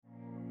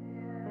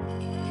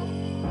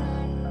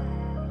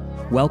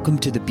Welcome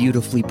to the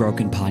Beautifully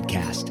Broken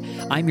podcast.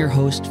 I'm your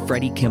host,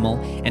 Freddie Kimmel,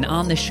 and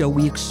on this show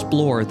we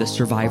explore the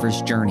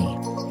survivor's journey,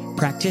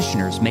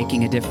 practitioners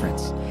making a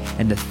difference,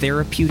 and the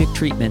therapeutic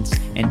treatments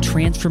and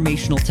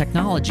transformational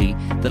technology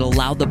that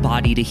allow the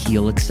body to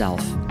heal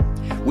itself.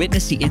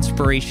 Witness the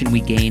inspiration we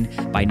gain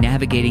by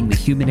navigating the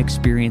human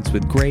experience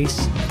with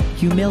grace,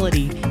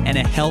 humility, and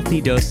a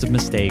healthy dose of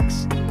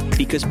mistakes.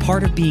 Because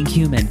part of being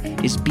human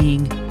is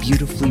being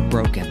beautifully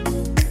broken.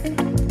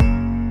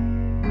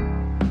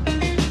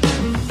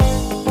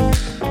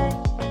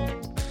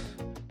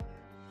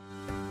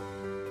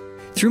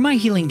 Through my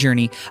healing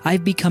journey,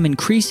 I've become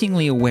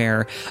increasingly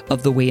aware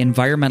of the way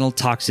environmental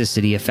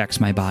toxicity affects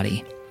my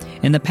body.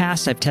 In the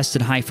past, I've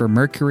tested high for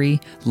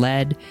mercury,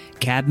 lead,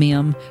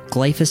 cadmium,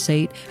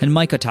 glyphosate, and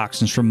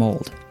mycotoxins from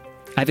mold.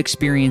 I've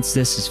experienced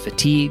this as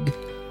fatigue,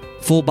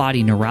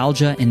 full-body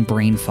neuralgia, and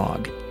brain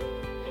fog.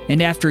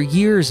 And after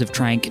years of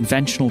trying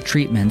conventional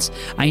treatments,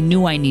 I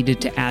knew I needed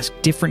to ask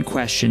different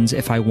questions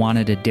if I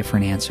wanted a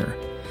different answer.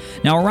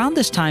 Now, around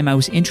this time, I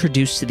was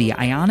introduced to the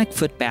Ionic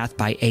Foot Bath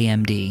by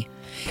AMD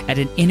at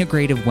an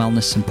integrative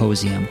wellness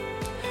symposium.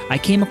 I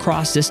came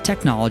across this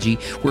technology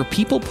where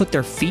people put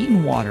their feet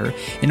in water,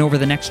 and over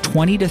the next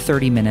 20 to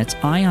 30 minutes,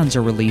 ions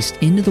are released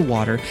into the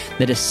water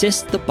that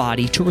assist the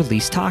body to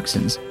release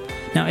toxins.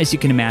 Now, as you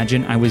can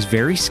imagine, I was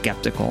very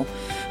skeptical,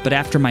 but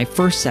after my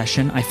first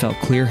session, I felt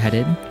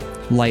clear-headed,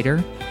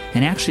 lighter,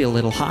 and actually a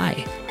little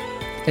high.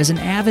 As an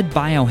avid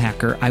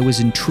biohacker, I was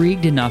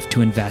intrigued enough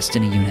to invest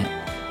in a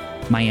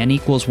unit. My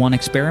N=1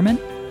 experiment?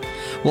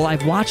 Well,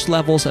 I've watched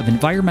levels of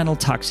environmental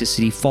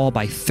toxicity fall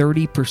by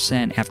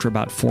 30% after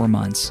about 4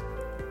 months.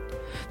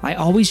 I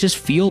always just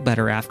feel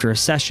better after a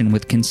session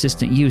with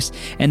consistent use,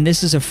 and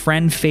this is a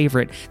friend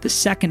favorite. The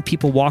second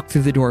people walk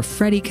through the door,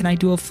 "Freddie, can I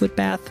do a foot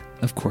bath?"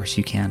 Of course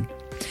you can.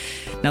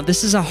 Now,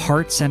 this is a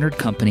heart-centered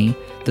company.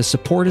 The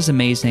support is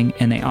amazing,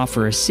 and they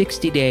offer a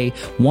 60-day,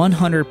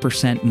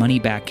 100%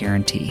 money-back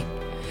guarantee.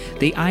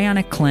 The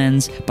Ionic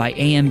Cleanse by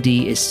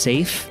AMD is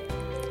safe,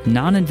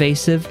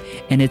 non-invasive,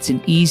 and it's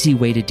an easy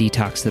way to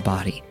detox the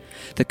body.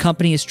 The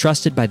company is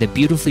trusted by the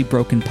Beautifully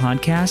Broken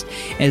podcast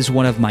as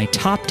one of my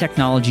top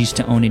technologies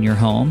to own in your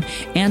home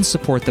and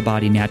support the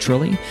body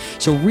naturally.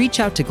 So reach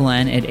out to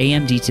Glenn at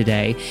AMD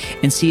today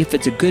and see if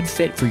it's a good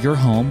fit for your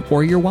home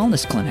or your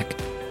wellness clinic.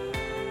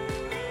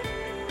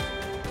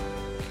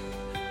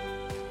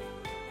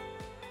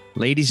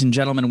 Ladies and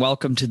gentlemen,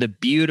 welcome to the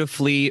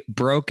Beautifully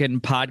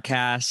Broken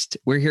podcast.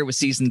 We're here with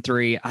season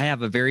 3. I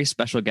have a very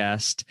special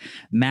guest,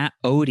 Matt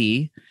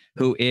Ode,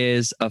 who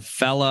is a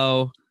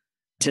fellow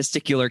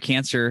testicular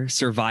cancer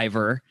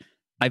survivor.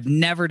 I've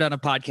never done a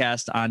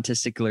podcast on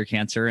testicular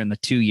cancer in the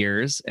 2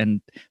 years,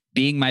 and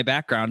being my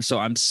background, so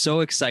I'm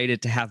so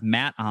excited to have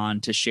Matt on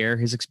to share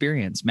his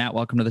experience. Matt,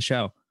 welcome to the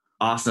show.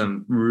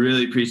 Awesome.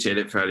 Really appreciate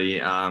it,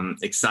 Freddie.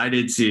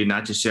 Excited to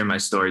not just share my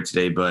story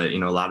today, but, a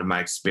lot of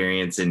my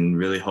experience and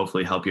really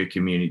hopefully help your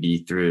community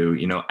through,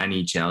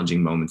 any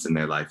challenging moments in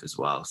their life as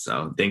well.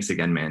 So thanks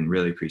again, man.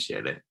 Really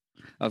appreciate it.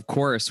 Of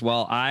course.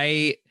 Well,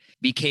 I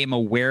became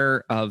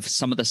aware of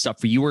some of the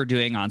stuff you were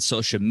doing on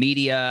social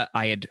media.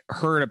 I had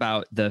heard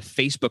about the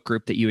Facebook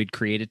group that you had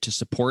created to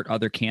support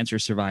other cancer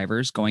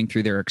survivors going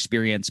through their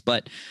experience,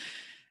 but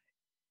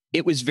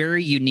it was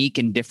very unique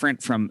and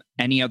different from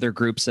any other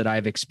groups that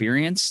I've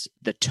experienced.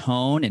 The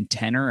tone and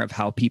tenor of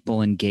how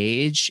people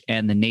engage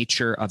and the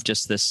nature of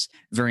just this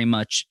very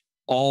much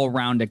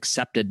all-around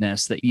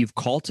acceptedness that you've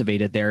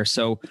cultivated there.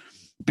 So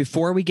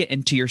before we get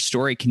into your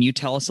story, can you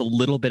tell us a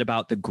little bit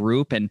about the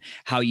group and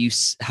how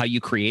you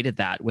created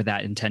that with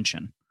that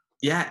intention?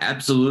 Yeah,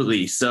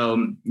 absolutely.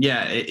 So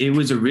it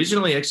was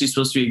originally actually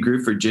supposed to be a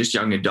group for just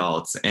young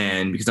adults.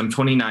 And because I'm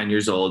 29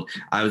 years old,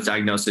 I was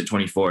diagnosed at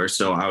 24.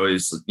 So I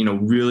was,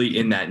 really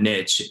in that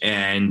niche.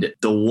 And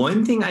the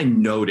one thing I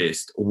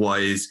noticed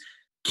was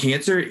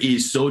cancer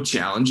is so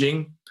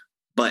challenging,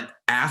 but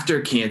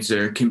after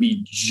cancer can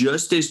be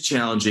just as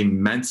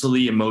challenging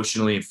mentally,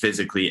 emotionally, and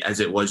physically as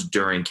it was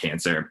during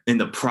cancer.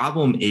 And the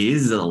problem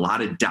is that a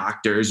lot of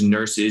doctors,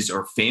 nurses,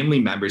 or family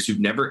members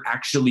who've never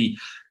actually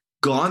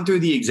gone through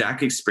the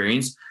exact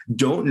experience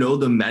don't know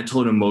the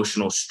mental and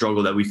emotional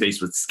struggle that we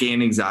face with scan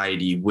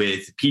anxiety,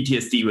 with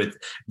PTSD, with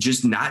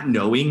just not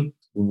knowing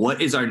what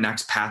is our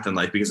next path in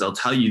life. Because I'll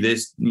tell you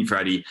this,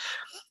 Freddie,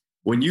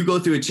 when you go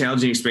through a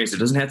challenging experience, it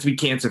doesn't have to be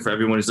cancer for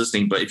everyone who's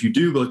listening, but if you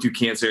do go through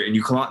cancer and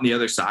you come out on the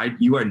other side,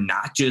 you are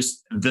not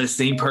just the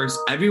same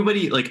person.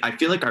 Everybody, I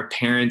feel like our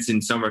parents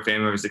and some of our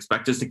family members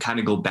expect us to kind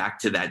of go back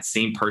to that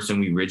same person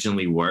we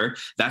originally were.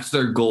 That's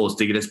their goal, is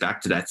to get us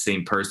back to that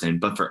same person.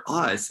 But for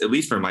us, at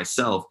least for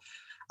myself,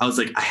 I was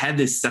like, I had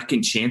this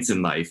second chance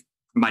in life.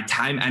 My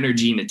time,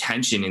 energy, and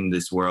attention in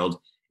this world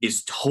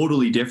is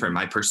totally different.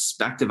 My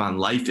perspective on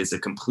life is a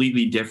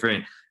completely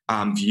different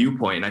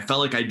viewpoint. And I felt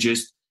like I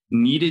just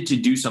needed to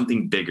do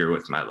something bigger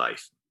with my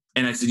life.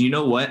 And I said, you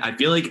know what? I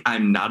feel like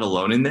I'm not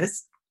alone in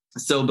this.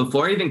 So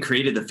before I even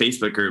created the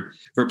Facebook group,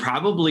 for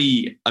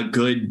probably a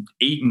good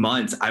 8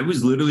 months, I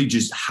was literally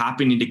just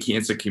hopping into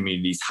cancer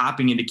communities,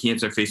 hopping into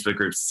cancer Facebook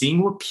groups,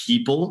 seeing what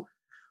people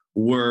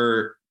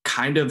were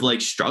kind of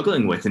like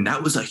struggling with. And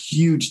that was a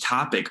huge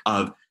topic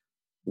of,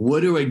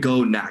 what do I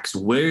go next?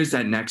 Where's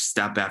that next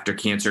step after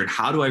cancer? And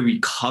how do I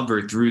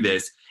recover through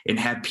this and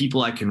have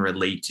people I can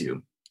relate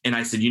to? And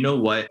I said, you know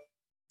what?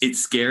 It's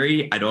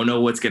scary. I don't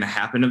know what's going to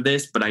happen of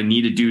this, but I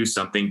need to do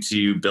something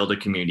to build a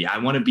community. I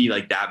want to be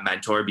like that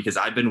mentor, because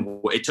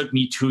it took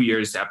me 2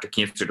 years after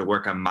cancer to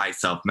work on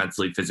myself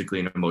mentally, physically,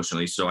 and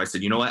emotionally. So I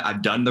said, you know what?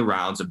 I've done the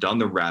rounds, I've done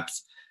the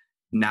reps.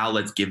 Now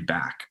let's give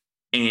back.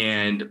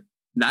 And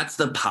that's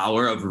the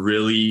power of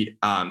really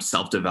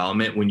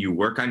self-development. When you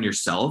work on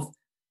yourself,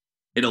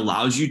 it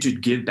allows you to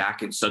give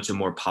back in such a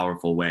more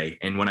powerful way.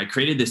 And when I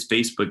created this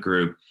Facebook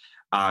group,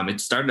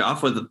 it started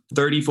off with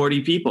 30,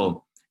 40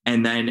 people.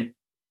 And then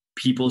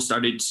people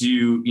started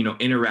to,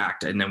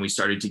 interact. And then we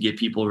started to get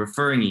people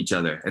referring each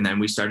other. And then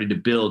we started to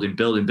build and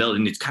build and build.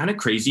 And it's kind of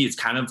crazy. It's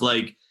kind of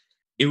like,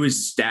 it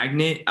was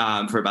stagnant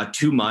for about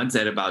 2 months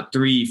at about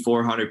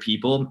 300-400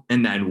 people.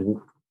 And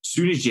then as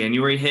soon as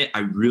January hit, I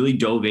really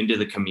dove into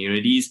the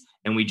communities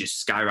and we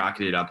just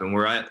skyrocketed up. And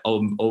we're at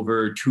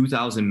over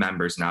 2,000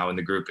 members now in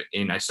the group.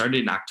 And I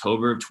started in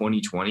October of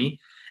 2020.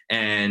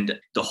 And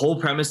the whole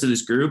premise of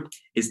this group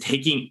is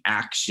taking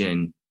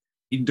action.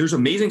 There's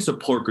amazing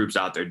support groups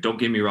out there. Don't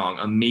get me wrong,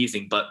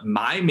 amazing. But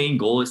my main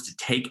goal is to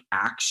take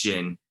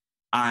action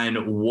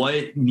on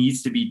what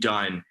needs to be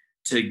done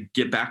to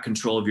get back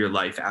control of your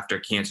life after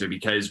cancer,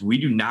 because we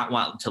do not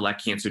want to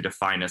let cancer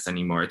define us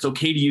anymore. It's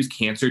okay to use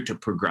cancer to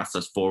progress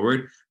us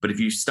forward. But if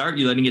you start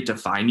letting it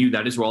define you,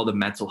 that is where all the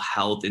mental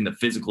health and the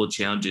physical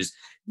challenges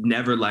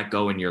never let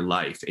go in your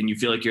life. And you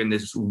feel like you're in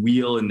this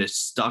wheel, in this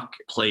stuck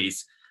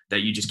place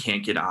that you just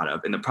can't get out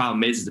of. And the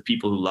problem is the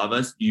people who love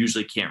us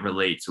usually can't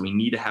relate. So we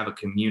need to have a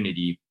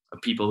community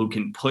of people who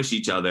can push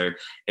each other.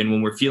 And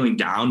when we're feeling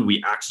down,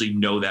 we actually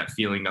know that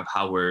feeling of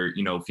how we're,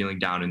 feeling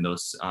down in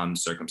those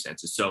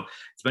circumstances. So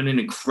it's been an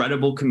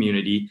incredible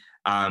community.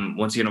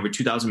 Once again, over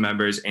 2,000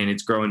 members, and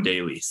it's growing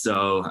daily.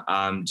 So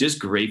just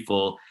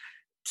grateful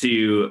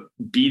to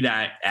be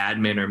that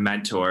admin or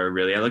mentor.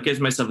 Really, I look at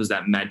myself as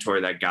that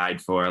mentor, that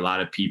guide for a lot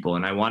of people.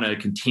 And I want to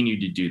continue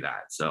to do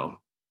that. So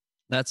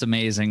that's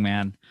amazing,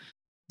 man.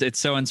 It's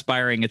so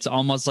inspiring. It's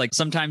almost like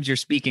sometimes you're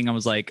speaking, I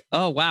was like,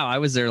 oh, wow, I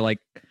was there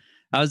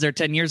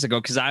 10 years ago,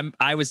 because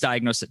I was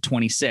diagnosed at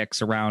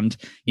 26, around,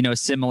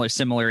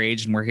 similar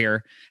age, and we're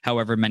here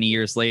however many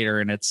years later.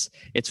 And it's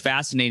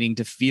fascinating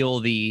to feel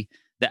the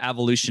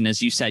evolution.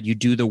 As you said, you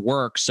do the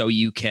work so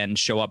you can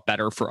show up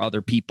better for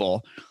other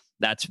people.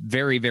 That's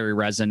very, very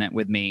resonant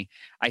with me.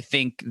 I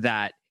think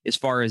that as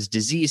far as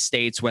disease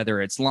states, whether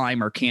it's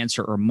Lyme or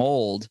cancer or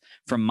mold,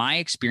 from my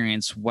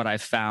experience, what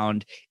I've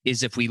found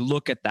is if we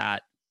look at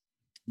that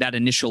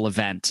initial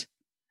event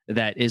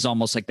that is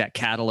almost like that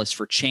catalyst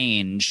for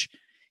change,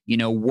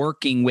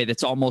 working with,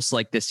 it's almost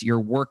like this,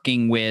 you're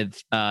working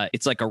with,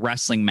 it's like a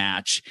wrestling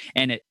match.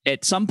 And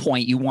at some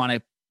point you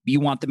want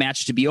the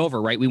match to be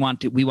over, right? We want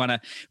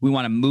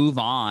to move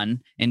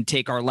on and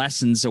take our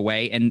lessons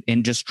away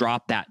and just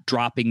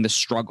dropping the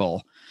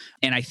struggle.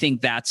 And I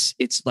think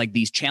it's like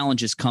these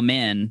challenges come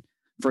in.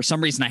 For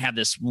some reason, I have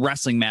this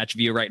wrestling match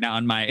view right now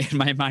in my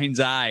mind's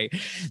eye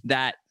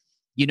that,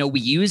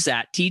 we use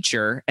that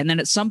teacher. And then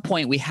at some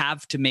point we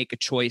have to make a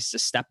choice to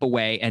step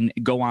away and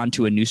go on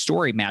to a new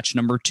story, match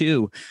number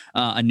 2,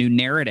 a new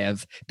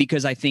narrative.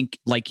 Because I think,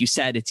 like you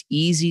said, it's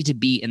easy to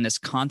be in this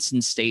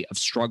constant state of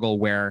struggle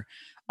where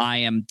I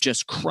am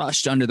just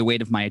crushed under the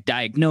weight of my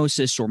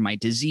diagnosis or my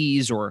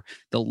disease or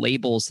the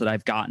labels that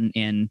I've gotten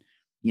in,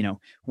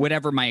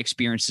 whatever my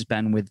experience has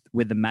been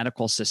with the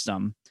medical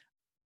system.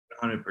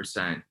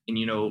 100%.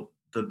 And,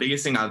 the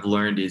biggest thing I've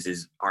learned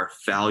is our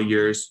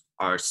failures,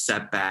 our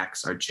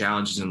setbacks, our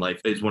challenges in life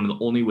is one of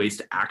the only ways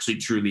to actually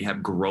truly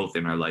have growth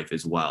in our life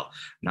as well.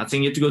 I'm not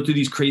saying you have to go through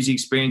these crazy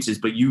experiences,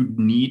 but you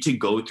need to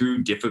go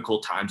through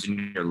difficult times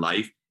in your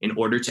life in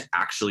order to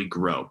actually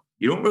grow.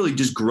 You don't really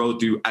just grow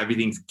through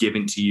everything's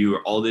given to you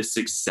or all this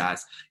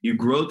success. You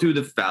grow through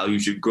the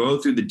failures, you grow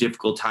through the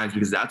difficult times,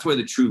 because that's where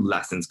the true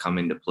lessons come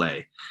into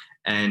play.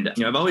 And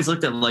I've always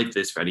looked at life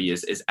this, Freddie,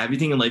 is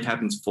everything in life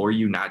happens for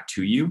you, not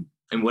to you.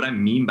 And what I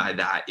mean by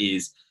that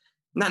is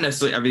not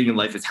necessarily everything in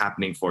life is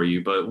happening for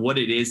you, but what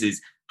it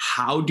is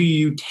how do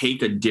you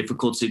take a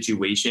difficult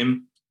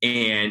situation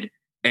and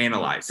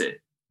analyze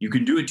it? You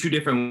can do it 2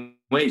 different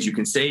ways. You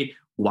can say,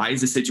 why is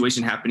the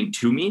situation happening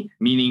to me?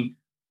 Meaning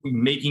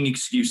making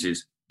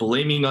excuses,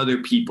 blaming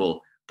other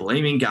people,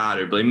 blaming God,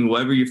 or blaming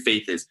whatever your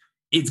faith is.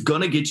 It's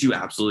going to get you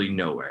absolutely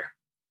nowhere.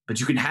 But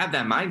you can have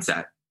that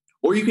mindset.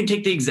 Or you can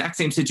take the exact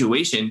same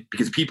situation,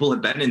 because people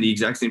have been in the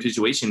exact same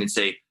situation, and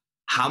say,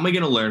 how am I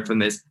going to learn from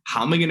this?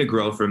 How am I going to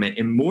grow from it?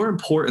 And more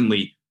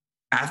importantly,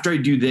 after I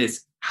do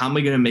this, how am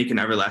I going to make an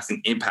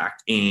everlasting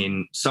impact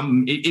in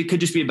it could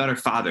just be a better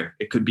father.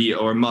 It could be,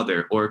 or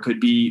mother, or it could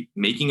be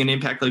making an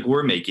impact like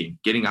we're making,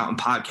 getting out on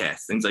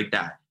podcasts, things like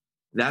that.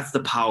 That's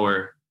the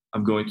power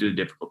of going through the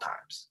difficult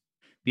times.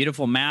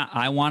 Beautiful, Matt.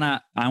 I want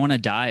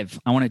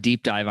to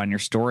deep dive on your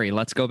story.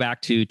 Let's go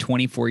back to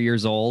 24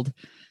 years old.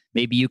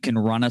 Maybe you can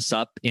run us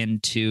up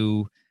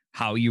into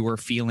how you were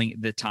feeling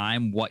at the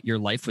time, what your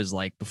life was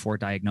like before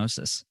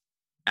diagnosis.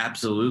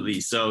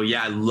 Absolutely. So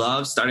yeah, I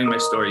love starting my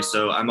story.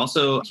 So I'm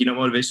also a keynote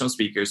motivational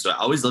speaker. So I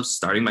always love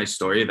starting my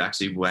story of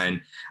actually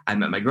when I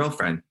met my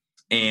girlfriend.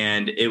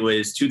 And it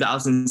was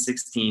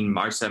 2016,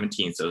 March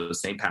 17th. So it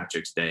was St.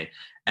 Patrick's Day.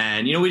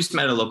 And, we just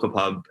met at a local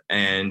pub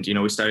and,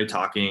 we started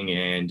talking.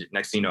 And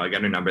next thing you know, I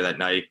got her number that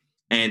night.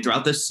 And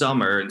throughout the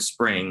summer and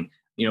spring,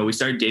 we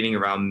started dating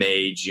around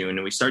May, June,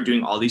 and we started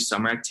doing all these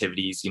summer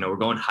activities. We're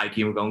going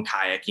hiking, we're going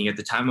kayaking. At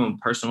the time, I'm a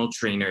personal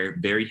trainer,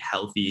 very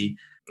healthy,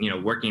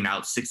 working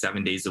out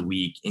 6-7 days a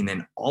week. And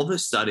then all of a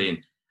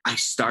sudden, I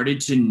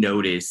started to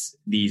notice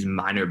these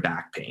minor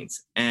back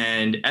pains.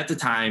 And at the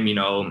time,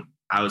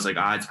 I was like,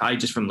 it's probably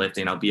just from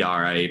lifting. I'll be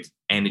all right.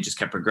 And it just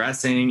kept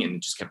progressing and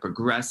it just kept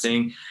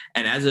progressing.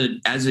 And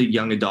as a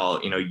young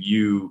adult,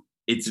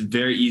 it's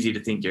very easy to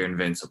think you're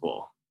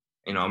invincible.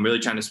 I'm really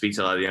trying to speak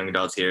to a lot of young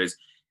adults here is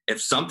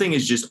if something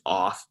is just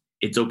off,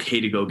 it's okay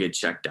to go get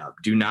checked up.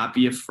 Do not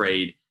be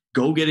afraid.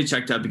 Go get it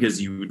checked up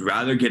because you would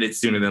rather get it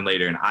sooner than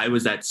later. And I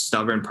was that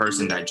stubborn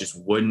person that just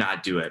would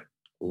not do it.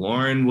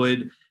 Lauren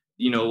would,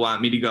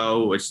 want me to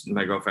go, which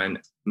my girlfriend,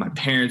 my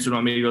parents would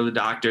want me to go to the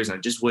doctors, and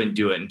I just wouldn't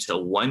do it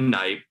until one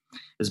night. It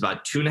was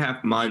about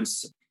 2.5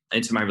 months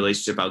into my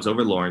relationship. I was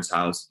over at Lauren's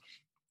house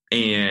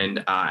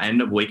and I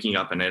ended up waking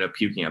up and ended up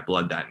puking up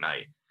blood that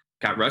night.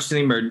 Got rushed to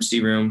the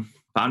emergency room,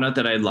 found out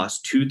that I had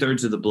lost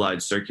 2/3 of the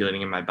blood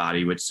circulating in my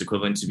body, which is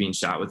equivalent to being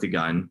shot with a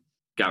gun.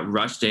 Got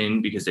rushed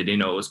in because they didn't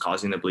know what was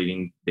causing the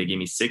bleeding. They gave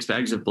me 6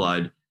 bags of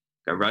blood,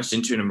 got rushed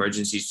into an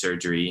emergency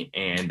surgery.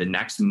 And the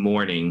next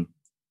morning,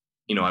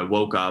 I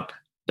woke up,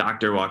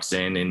 doctor walks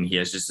in and he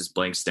has just this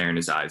blank stare in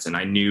his eyes. And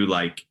I knew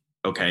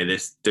okay,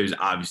 there's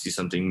obviously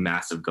something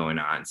massive going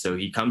on. So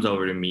he comes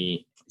over to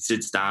me,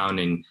 sits down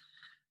and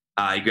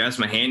he grabs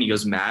my hand. He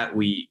goes, Matt,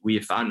 we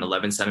have found an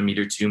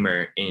 11-centimeter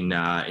tumor in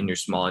your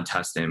small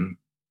intestine.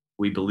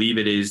 We believe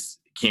it is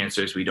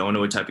cancerous. We don't know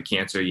what type of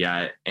cancer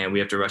yet. And we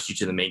have to rush you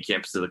to the main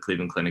campus of the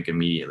Cleveland Clinic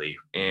immediately.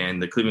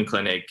 And the Cleveland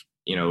Clinic,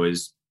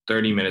 is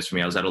 30 minutes from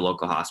me. I was at a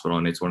local hospital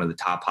and it's one of the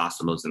top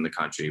hospitals in the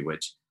country,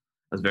 which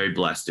I was very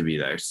blessed to be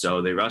there.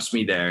 So they rushed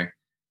me there,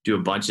 do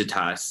a bunch of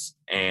tests.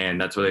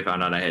 And that's where they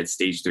found out I had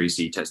stage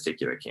 3C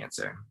testicular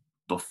cancer.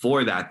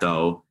 Before that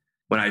though,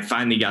 when I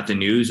finally got the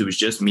news, it was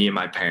just me and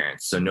my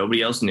parents. So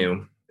nobody else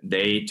knew.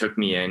 They took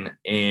me in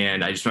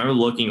and I just remember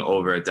looking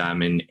over at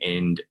them and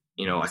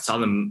I saw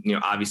them,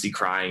 obviously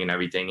crying and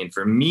everything. And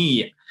for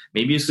me,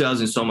 maybe it's because I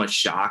was in so much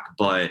shock,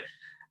 but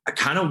I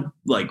kind of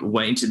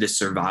went into this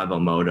survival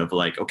mode of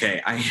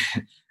okay,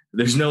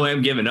 there's no way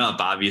I'm giving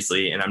up,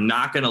 obviously. And I'm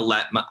not going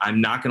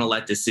to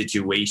let this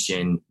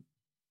situation,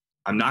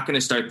 I'm not going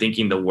to start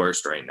thinking the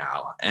worst right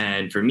now.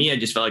 And for me, I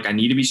just felt like I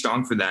need to be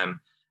strong for them.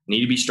 I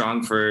need to be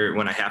strong for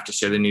when I have to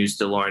share the news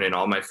to Lauren and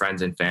all my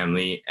friends and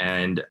family.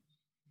 And,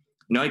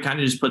 I kind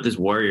of just put this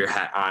warrior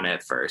hat on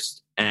at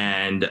first.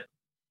 And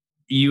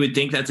you would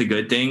think that's a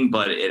good thing,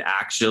 but it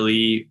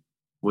actually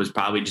was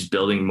probably just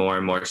building more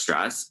and more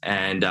stress.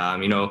 And,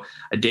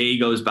 a day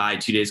goes by,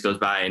 2 days goes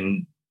by,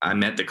 and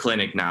I'm at the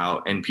clinic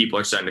now and people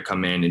are starting to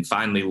come in and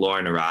finally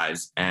Lauren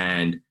arrives.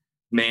 And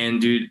man,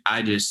 dude,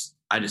 I just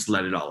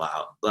let it all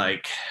out.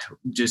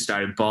 Just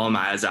started bawling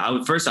my eyes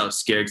out. First I was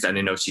scared because I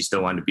didn't know if she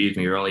still wanted to be with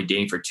me. We were only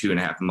dating for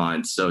 2.5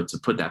 months. So to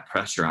put that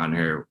pressure on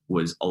her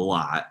was a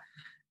lot.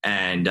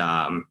 And,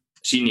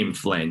 she didn't even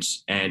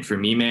flinch. And for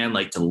me, man,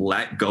 to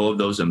let go of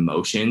those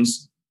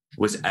emotions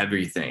was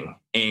everything.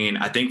 And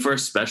I think for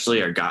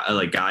especially our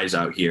guys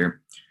out here,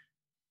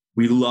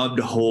 we love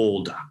to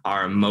hold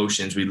our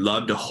emotions. We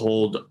love to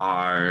hold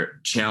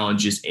our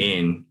challenges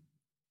in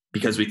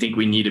because we think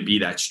we need to be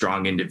that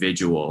strong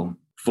individual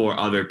for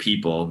other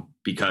people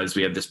because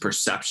we have this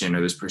perception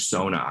or this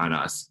persona on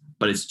us.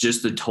 But it's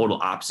just the total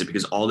opposite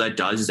because all that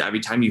does is every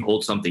time you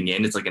hold something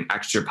in, it's like an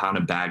extra pound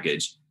of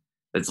baggage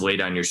that's laid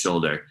on your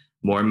shoulder.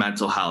 More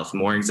mental health,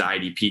 more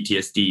anxiety,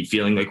 PTSD,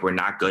 feeling like we're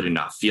not good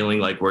enough, feeling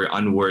like we're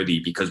unworthy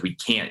because we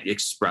can't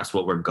express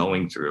what we're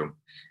going through.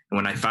 And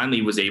when I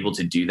finally was able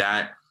to do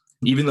that,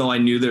 even though I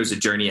knew there was a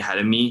journey ahead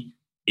of me,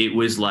 it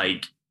was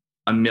like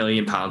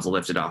 1,000,000 pounds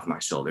lifted off my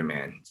shoulder,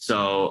 man.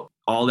 So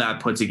all that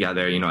put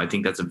together, I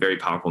think that's a very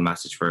powerful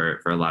message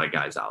for a lot of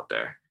guys out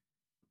there.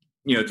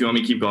 If you want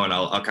me to keep going,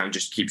 I'll kind of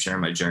just keep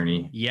sharing my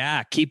journey.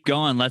 Yeah, keep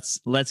going.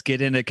 Let's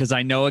get into it because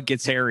I know it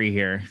gets hairy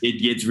here.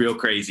 It gets real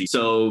crazy.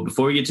 So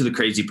before we get to the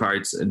crazy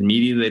parts,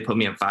 immediately they put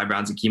me on 5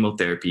 rounds of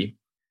chemotherapy.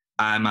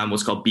 I'm on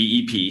what's called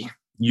BEP.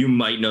 You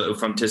might know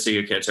from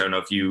testicular cancer. I don't know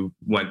if you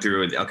went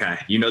through it. Okay,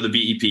 the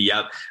BEP.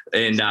 Yep.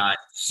 And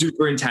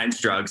super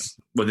intense drugs.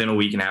 Within a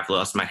week and a half, I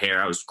lost my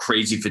hair. I was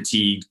crazy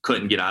fatigued,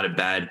 couldn't get out of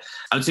bed.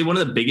 I would say one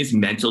of the biggest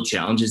mental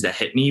challenges that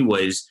hit me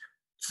was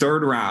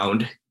 3rd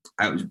round.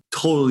 I was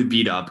totally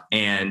beat up,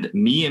 and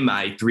me and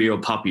my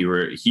 3-year-old puppy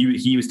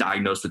he was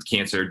diagnosed with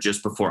cancer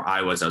just before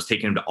I was. I was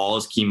taking him to all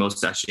his chemo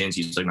sessions.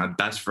 He's like my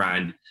best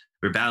friend.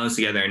 We were battling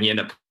together, and he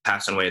ended up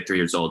passing away at 3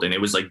 years old. And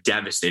it was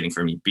devastating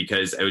for me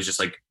because it was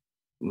just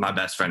my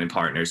best friend and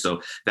partner.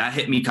 So that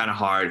hit me kind of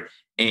hard.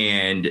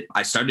 And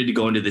I started to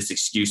go into this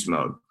excuse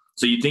mode.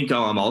 So you think,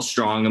 oh, I'm all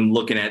strong. I'm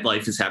looking at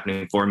life is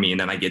happening for me. And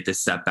then I get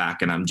this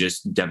setback and I'm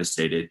just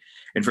devastated.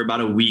 And for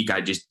about a week, I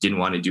just didn't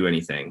want to do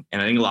anything.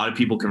 And I think a lot of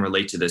people can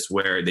relate to this,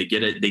 where they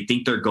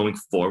think they're going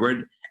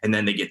forward and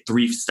then they get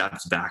 3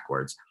 steps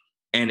backwards,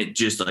 and it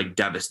just like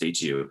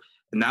devastates you.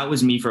 And that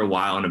was me for a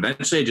while. And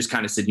eventually I just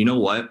kind of said, you know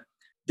what?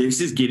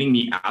 This is getting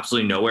me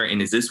absolutely nowhere. And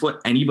is this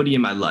what anybody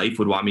in my life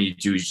would want me to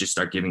do, is just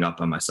start giving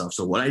up on myself?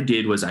 So what I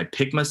did was I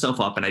picked myself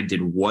up and I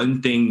did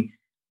one thing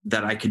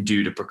that I could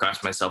do to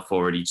progress myself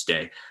forward each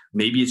day.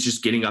 Maybe it's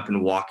just getting up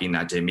and walking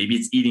that day. Maybe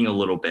it's eating a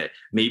little bit.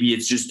 Maybe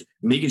it's just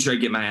making sure I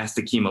get my ass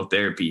to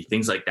chemotherapy,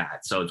 things like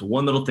that. So it's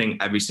one little thing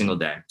every single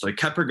day. So I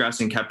kept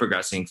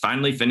progressing,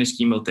 finally finished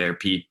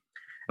chemotherapy.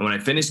 And when I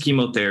finished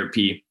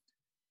chemotherapy,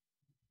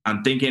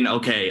 I'm thinking,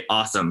 okay,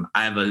 awesome.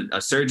 I have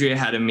a surgery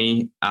ahead of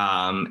me,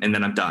 and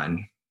then I'm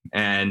done.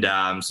 And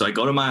so I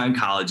go to my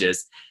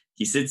oncologist.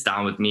 He sits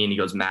down with me and he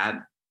goes,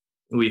 Matt,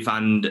 we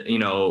found,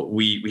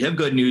 we have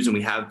good news and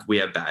we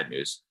have bad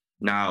news.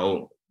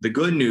 Now, the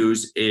good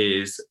news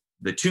is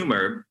the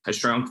tumor has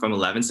shrunk from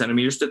 11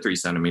 centimeters to 3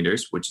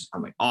 centimeters, which is,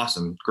 I'm like,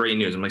 awesome, great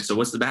news. I'm like, so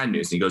what's the bad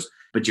news? And he goes,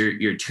 but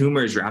your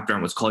tumor is wrapped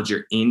around what's called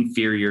your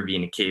inferior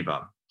vena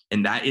cava.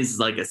 And that is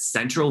like a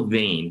central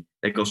vein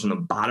that goes from the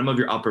bottom of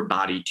your upper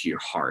body to your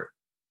heart.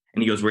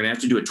 And he goes, we're going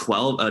to have to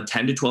do a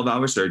 10 to 12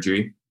 hour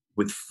surgery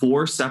with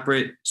 4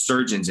 separate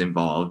surgeons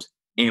involved.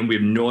 And we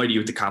have no idea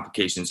what the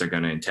complications are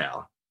going to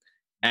entail.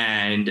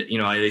 And,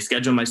 they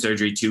scheduled my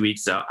surgery 2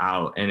 weeks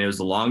out, and it was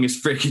the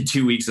longest freaking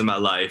 2 weeks of my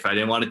life. I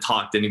didn't want to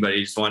talk to anybody. I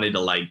just wanted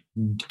to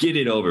get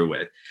it over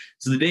with.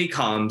 So the day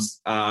comes,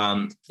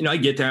 I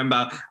get there.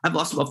 I've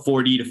lost about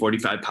 40 to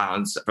 45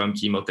 pounds from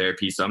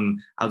chemotherapy. So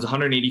I was a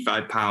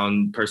 185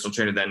 pound personal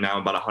trainer then, now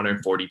I'm about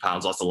 140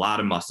 pounds, lost a lot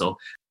of muscle.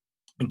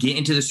 I get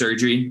into the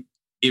surgery.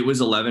 It was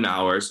 11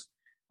 hours.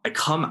 I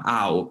come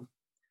out,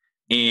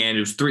 and it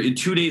was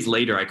 2 days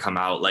later I come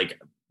out,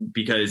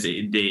 because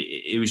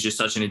it was just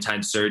such an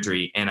intense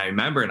surgery. And I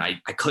remember,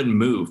 I couldn't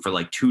move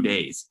for 2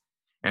 days.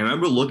 And I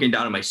remember looking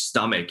down at my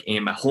stomach,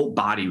 and my whole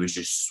body was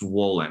just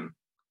swollen.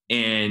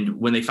 And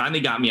when they finally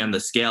got me on the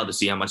scale to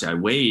see how much I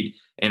weighed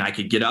and I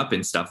could get up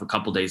and stuff a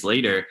couple days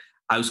later,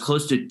 I was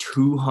close to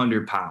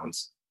 200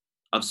 pounds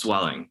of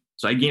swelling.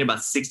 So I gained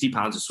about 60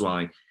 pounds of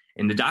swelling.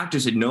 And the doctor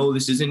said, no,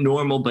 this isn't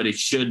normal, but it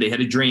should. They had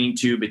a draining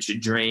tube. It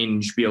should drain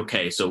and should be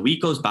okay. So a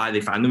week goes by.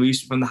 They finally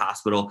released me from the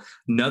hospital.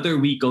 Another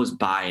week goes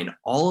by. And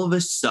all of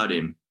a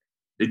sudden,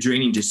 the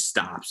draining just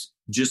stops.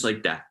 Just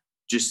like that.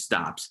 Just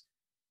stops.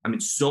 I'm in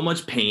so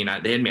much pain.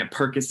 They had me on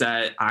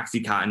Percocet,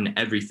 Oxycontin,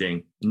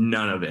 everything.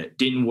 None of it.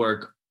 Didn't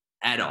work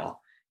at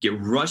all. Get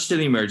rushed to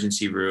the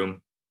emergency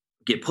room.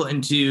 Get put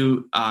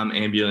into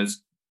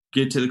ambulance.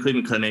 Get to the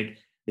Cleveland Clinic.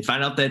 They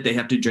find out that they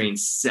have to drain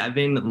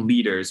 7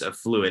 liters of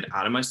fluid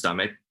out of my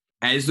stomach.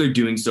 As they're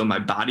doing so, my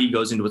body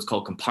goes into what's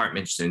called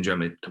compartment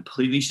syndrome. It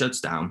completely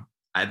shuts down.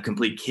 I have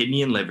complete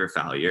kidney and liver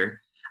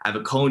failure. I have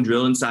a cone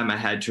drilled inside my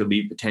head to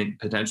relieve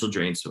potential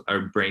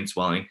brain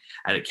swelling.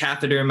 I had a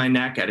catheter in my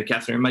neck. I had a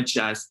catheter in my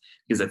chest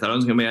because I thought I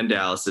was going to be on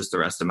dialysis the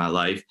rest of my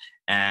life.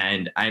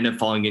 And I ended up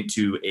falling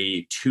into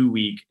a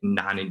 2-week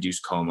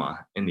non-induced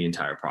coma in the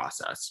entire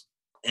process.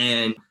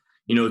 And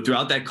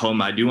throughout that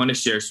coma, I do want to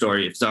share a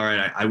story. If it's all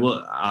right, I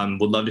will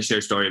would love to share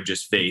a story of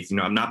just faith.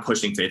 I'm not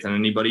pushing faith on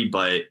anybody,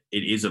 but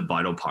it is a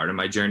vital part of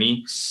my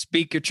journey.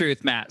 Speak your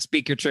truth, Matt.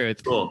 Speak your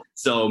truth. Cool.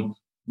 So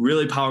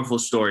really powerful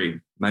story.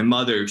 My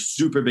mother,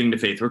 super big into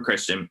faith, we're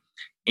Christian,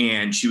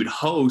 and she would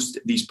host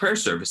these prayer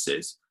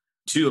services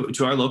to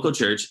our local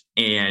church,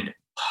 and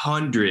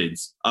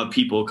hundreds of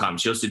people come.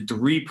 She hosted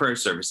 3 prayer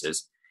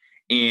services.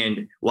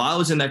 And while I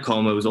was in that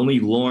coma, it was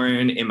only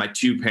Lauren and my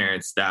 2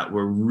 parents that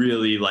were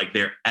really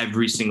there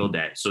every single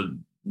day. So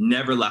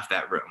never left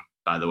that room,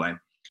 by the way.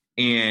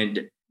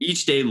 And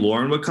each day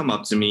Lauren would come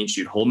up to me and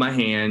she'd hold my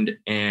hand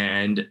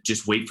and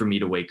just wait for me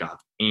to wake up.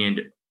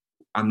 And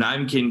I'm not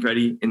even kidding,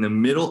 Freddie, in the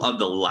middle of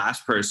the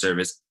last prayer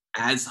service,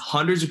 as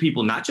hundreds of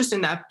people, not just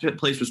in that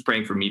place, was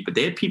praying for me, but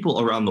they had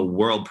people around the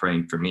world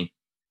praying for me.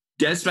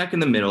 Dead smack in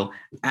the middle,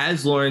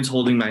 as Lauren's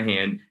holding my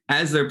hand,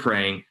 as they're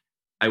praying,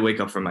 I wake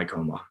up from my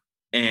coma.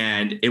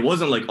 And it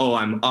wasn't like, oh,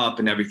 I'm up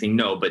and everything.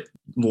 No, but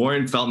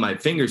Lauren felt my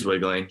fingers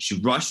wiggling. She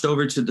rushed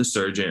over to the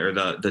surgeon or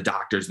the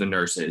doctors, the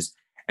nurses,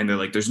 and they're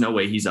like, there's no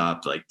way he's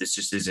up. This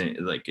just isn't,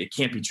 it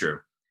can't be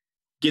true.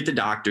 Get the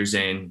doctors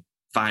in,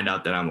 find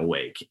out that I'm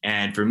awake.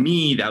 And for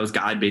me, that was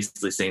God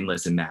basically saying,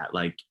 listen, Matt,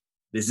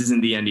 this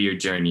isn't the end of your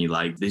journey.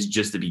 This is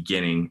just the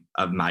beginning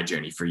of my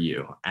journey for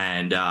you.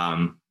 And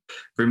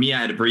for me, I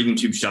had a breathing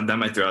tube shoved down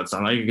my throat. So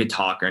I'm like I could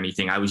talk or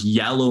anything. I was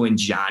yellow and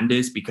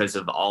jaundiced because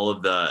of all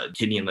of the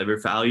kidney and liver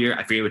failure.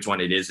 I forget which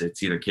one it is.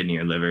 It's either kidney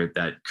or liver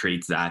that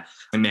creates that.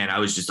 And man, I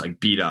was just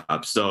beat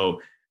up.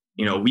 So,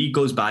 a week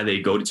goes by, they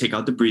go to take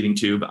out the breathing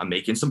tube. I'm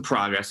making some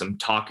progress. I'm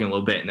talking a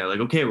little bit. And they're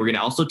like, okay, we're going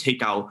to also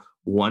take out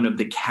one of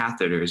the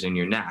catheters in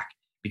your neck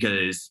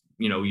because,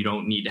 you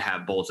don't need to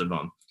have both of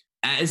them.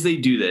 As they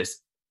do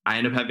this, I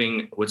end up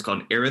having what's called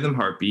an arrhythm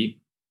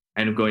heartbeat.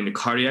 I end up going to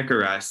cardiac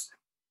arrest.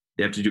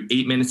 They have to do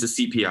 8 minutes of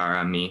CPR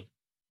on me.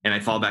 and I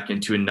fall back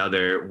into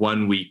another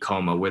 1 week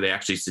coma where they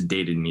actually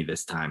sedated me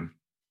this time.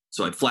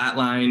 So I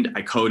flatlined,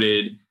 I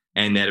coded,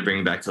 and they had to bring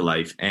me back to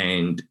life.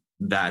 And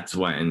that's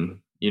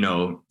when,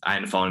 I had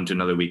to fall into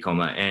another week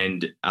coma.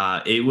 And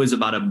it was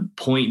about a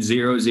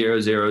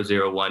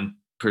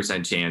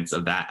 0.00001% chance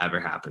of that ever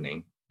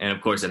happening. And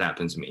of course it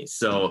happens to me.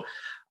 So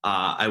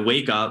I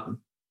wake up,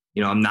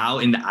 I'm now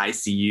in the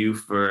ICU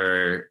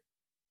for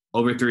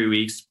over 3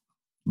 weeks,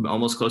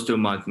 almost close to a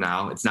month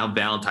now. It's now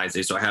Valentine's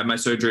Day. So I had my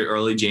surgery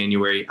early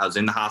January. I was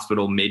in the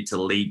hospital mid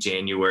to late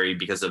January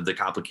because of the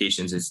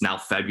complications. It's now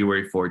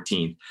February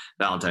 14th,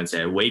 Valentine's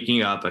Day.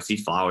 Waking up, I see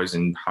flowers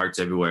and hearts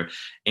everywhere.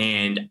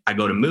 And I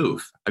go to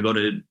move. I go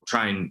to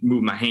try and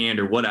move my hand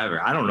or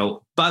whatever. I don't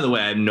know. By the way,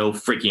 I have no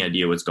freaking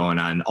idea what's going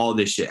on. All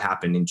this shit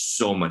happened in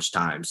so much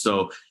time.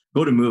 So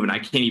go to move and I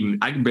can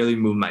barely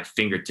move my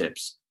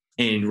fingertips.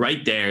 And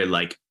right there,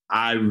 like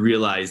I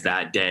realized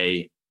that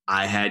day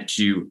I had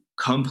to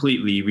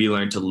completely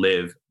relearn to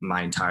live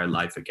my entire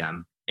life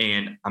again.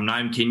 And I'm not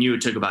even kidding you.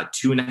 It took about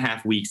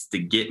 2.5 weeks to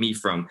get me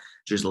from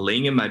just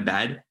laying in my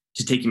bed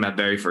to taking my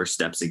very first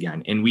steps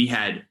again. And we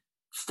had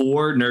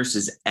 4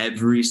 nurses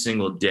every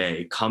single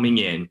day coming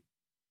in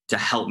to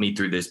help me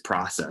through this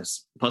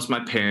process, plus my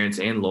parents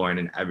and Lauren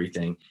and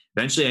everything.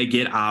 Eventually I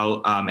get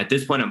out. At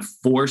this point, I'm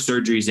 4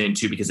 surgeries in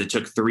too, because it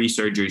took 3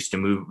 surgeries to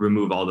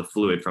remove all the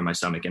fluid from my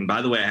stomach. And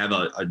by the way, I have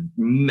a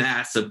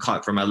massive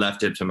cut from my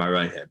left hip to my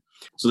right hip.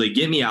 So they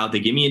get me out,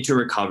 they get me into a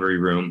recovery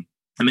room.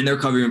 I'm in the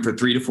recovery room for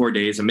 3 to 4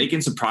 days. I'm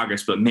making some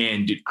progress, but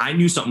man, dude, I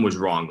knew something was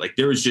wrong. Like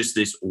there was just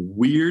this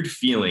weird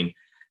feeling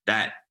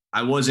that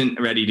I wasn't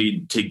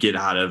ready to get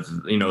out of,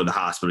 the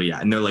hospital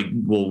yet. And they're like,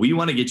 well, we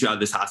want to get you out of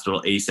this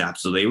hospital ASAP.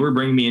 So they were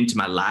bringing me into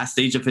my last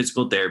stage of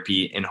physical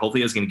therapy. And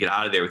hopefully I was going to get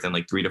out of there within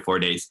like 3 to 4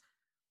 days.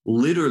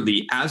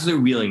 Literally, as they're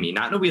wheeling me,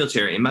 not in a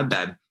wheelchair, in my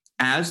bed,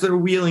 as they're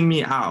wheeling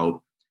me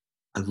out,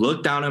 I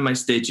look down at my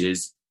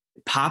stitches,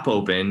 pop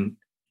open,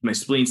 my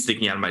spleen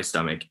sticking out of my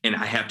stomach. And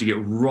I have to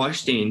get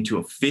rushed into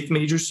a 5th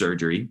major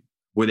surgery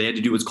where they had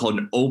to do what's called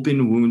an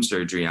open wound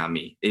surgery on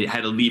me. It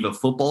had to leave a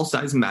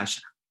football-sized mesh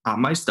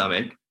on my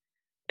stomach.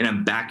 And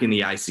I'm back in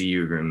the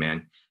ICU room,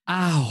 man.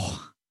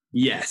 Ow.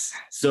 Yes.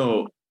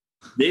 So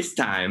this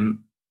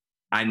time,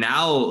 I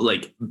now,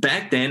 like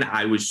back then,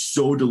 I was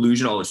so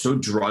delusional. I was so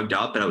drugged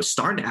up that I was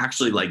starting to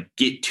actually like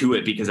get to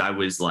it because I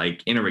was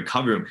like in a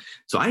recovery room.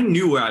 So I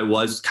knew where I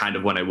was kind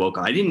of when I woke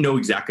up. I didn't know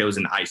exactly I was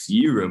in the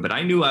ICU room, but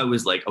I knew I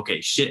was like,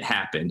 okay, shit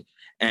happened.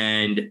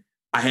 And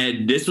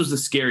this was the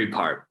scary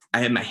part. I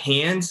had my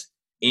hands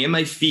and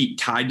my feet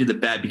tied to the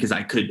bed because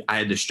I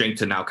had the strength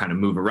to now kind of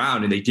move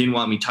around, and they didn't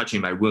want me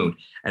touching my wound.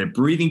 And a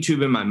breathing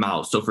tube in my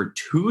mouth. So for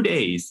 2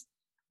 days,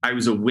 I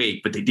was awake,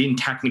 but they didn't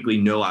technically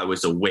know I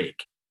was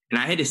awake. And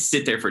I had to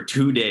sit there for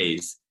 2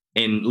 days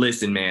and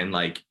listen, man,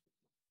 like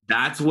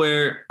that's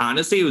where,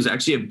 honestly, it was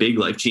actually a big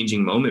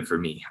life-changing moment for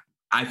me.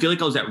 I feel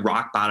like I was at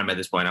rock bottom at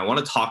this point. I want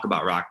to talk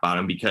about rock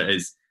bottom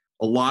because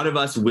a lot of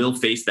us will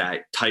face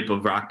that type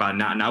of rock bottom,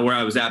 not where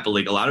I was at, but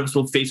like a lot of us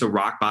will face a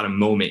rock bottom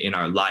moment in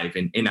our life.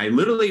 And I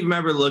literally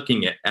remember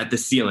looking at the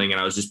ceiling and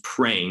I was just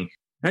praying.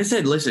 And I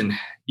said, listen,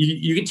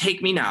 you can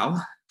take me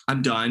now.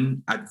 I'm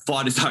done. I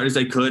fought as hard as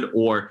I could,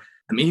 or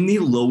I'm in the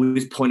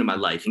lowest point of my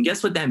life. And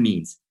guess what that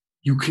means?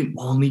 You can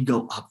only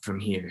go up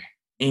from here.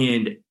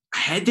 And I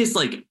had this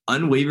like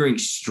unwavering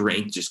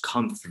strength just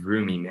come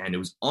through me, man. It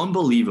was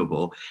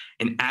unbelievable.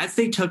 And as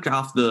they took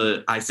off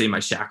my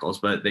shackles,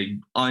 but they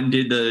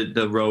undid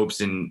the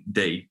ropes and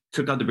they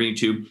took out the breathing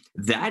tube.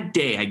 That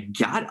day I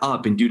got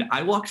up and dude,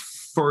 I walked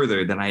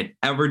further than I had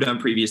ever done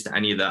previous to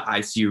any of the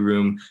ICU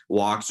room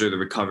walks or the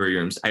recovery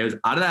rooms. I was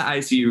out of that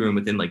ICU room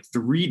within like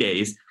 3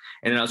 days.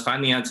 And then I was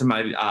finally on to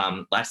my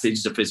last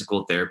stages of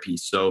physical therapy.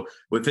 So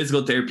with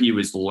physical therapy, it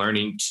was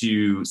learning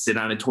to sit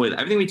on a toilet,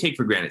 everything we take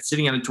for granted,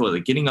 sitting on a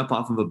toilet, getting up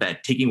off of a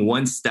bed, taking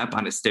one step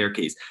on a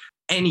staircase,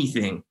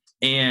 anything.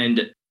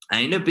 And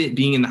I ended up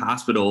being in the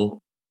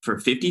hospital for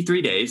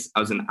 53 days. I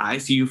was in the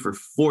ICU for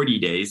 40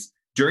 days.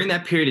 During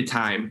that period of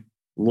time,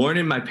 Lauren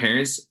and my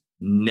parents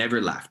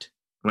never left.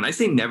 When I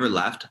say never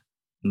left,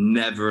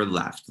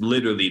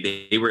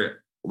 literally, they were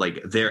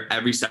like there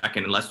every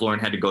second, unless Lauren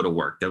had to go to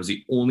work. That was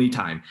the only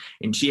time.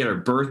 And she had her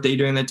birthday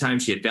during that time.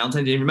 She had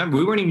Valentine's Day. Remember,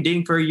 we weren't even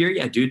dating for a year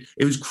yet, dude.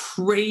 It was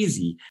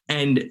crazy.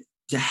 And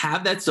to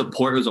have that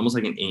support, it was almost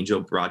like an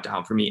angel brought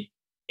down for me.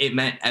 It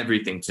meant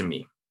everything to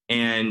me.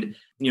 And,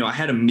 I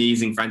had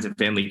amazing friends and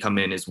family come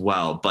in as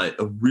well. But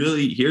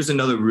here's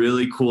another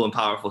really cool and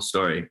powerful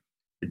story.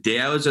 The day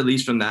I was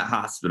released from that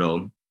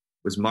hospital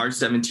was March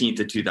 17th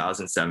of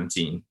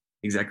 2017,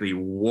 exactly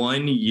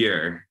 1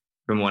 year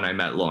from when I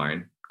met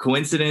Lauren.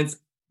 Coincidence?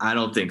 I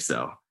don't think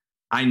so.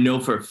 I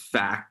know for a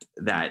fact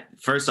that,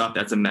 first off,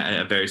 that's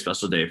a very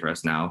special day for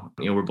us now.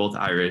 We're both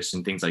Irish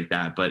and things like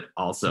that, but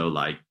also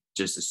like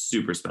just a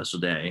super special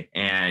day.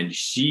 And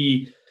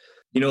she,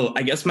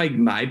 I guess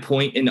my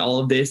point in all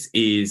of this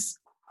is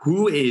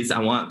I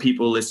want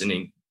people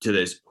listening to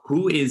this,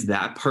 who is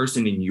that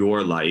person in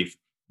your life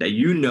that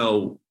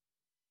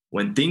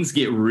when things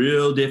get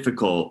real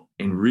difficult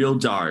and real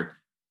dark,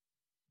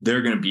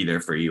 they're going to be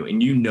there for you.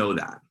 And you know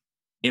that.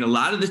 And a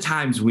lot of the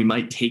times we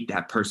might take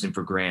that person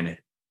for granted.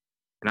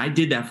 And I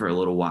did that for a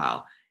little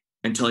while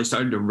until I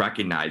started to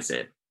recognize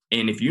it.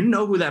 And if you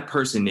know who that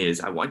person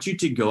is, I want you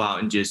to go out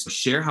and just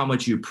share how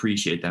much you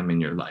appreciate them in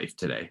your life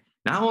today.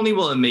 Not only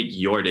will it make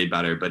your day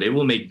better, but it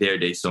will make their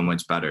day so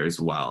much better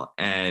as well.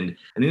 And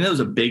I think that was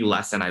a big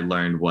lesson I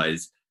learned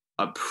was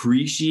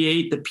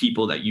appreciate the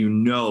people that you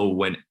know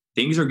when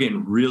things are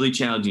getting really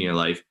challenging in your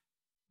life,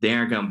 they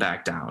aren't going to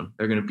back down.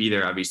 They're going to be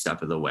there every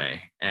step of the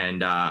way. And,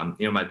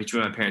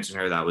 between my parents and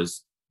her, that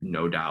was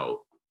no doubt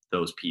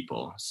those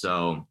people.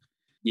 So,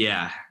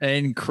 yeah.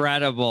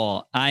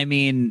 Incredible. I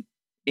mean,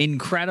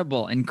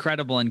 incredible.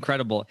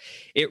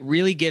 It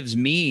really gives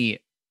me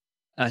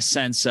a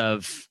sense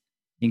of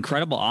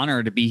incredible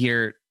honor to be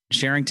here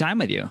sharing time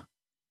with you.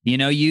 You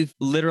know, you've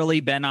literally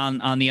been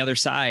on the other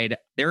side.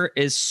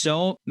 There's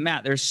so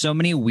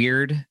many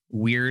weird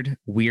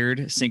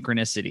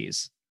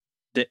synchronicities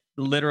that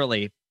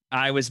literally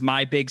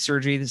my big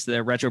surgery. This is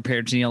the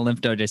retroperitoneal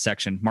lymph node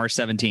dissection, March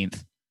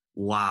 17th.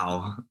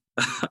 Wow.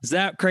 Is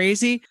that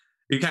crazy?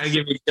 You kind of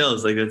give me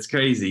chills. Like, that's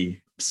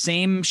crazy.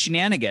 Same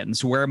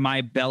shenanigans where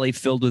my belly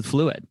filled with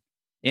fluid.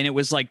 And it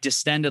was like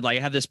distended. Like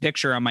I have this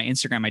picture on my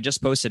Instagram. I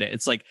just posted it.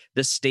 It's like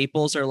the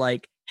staples are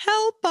like,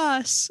 help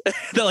us.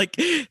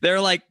 they're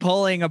like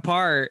pulling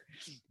apart.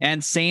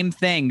 And same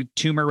thing,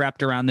 tumor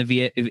wrapped around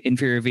the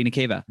inferior vena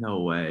cava.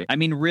 No way. I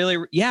mean, really,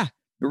 yeah,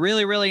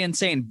 really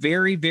insane.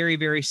 Very, very,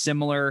 very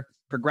similar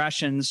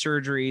progressions,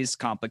 surgeries,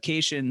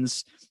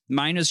 complications.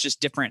 Mine was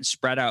just different,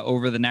 spread out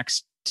over the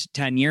next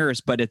 10 years,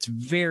 but it's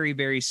very,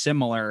 very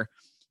similar.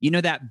 You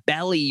know, that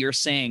belly you're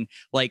saying,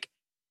 like,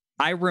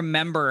 I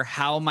remember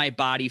how my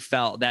body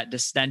felt, that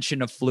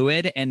distension of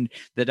fluid, and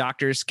the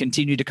doctors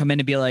continued to come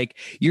in and be like,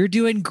 you're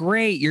doing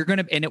great.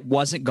 And it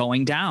wasn't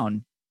going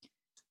down.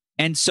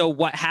 And so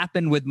what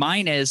happened with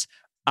mine is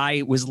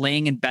I was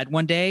laying in bed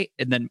one day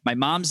and then my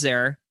mom's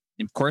there.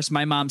 And of course,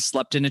 my mom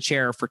slept in a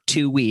chair for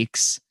 2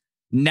 weeks,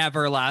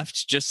 never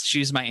left. Just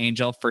she's my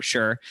angel for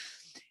sure.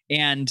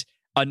 And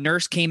a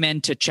nurse came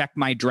in to check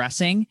my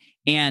dressing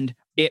and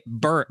it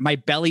burnt. My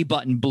belly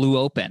button blew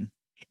open.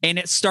 And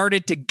it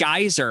started to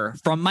geyser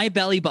from my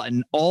belly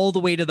button all the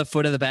way to the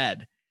foot of the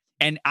bed.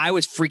 And I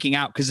was freaking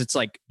out because it's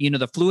like, you know,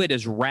 the fluid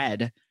is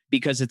red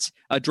because it's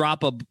a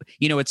drop of,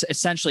 you know, it's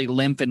essentially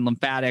lymph and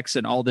lymphatics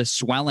and all this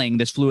swelling,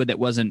 this fluid that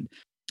wasn't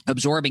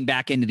absorbing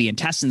back into the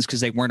intestines because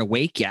they weren't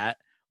awake yet.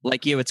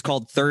 Like, you know, it's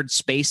called third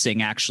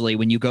spacing, actually,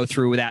 when you go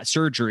through that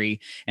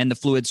surgery and the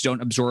fluids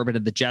don't absorb into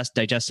the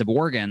digestive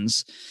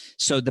organs.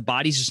 So the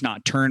body's just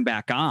not turned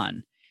back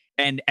on.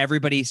 And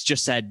everybody's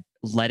just said,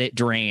 let it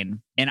drain.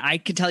 And I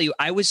can tell you,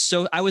 I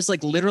was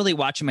like literally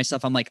watching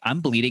myself. I'm like, I'm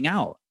bleeding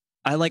out.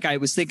 I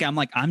was thinking, I'm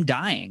like, I'm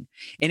dying.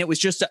 And it was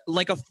just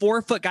like a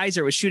 4-foot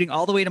geyser. It was shooting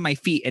all the way to my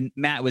feet. And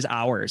Matt, it was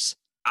hours.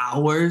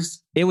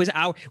 It was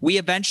hours. We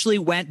eventually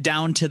went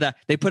down to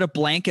they put a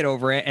blanket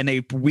over it and they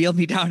wheeled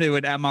me down to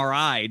an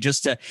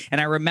MRI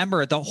and I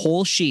remember the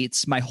whole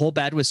sheets, my whole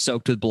bed was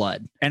soaked with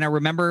blood. And I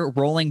remember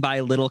rolling by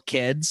little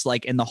kids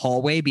like in the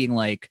hallway being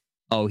like,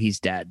 oh, he's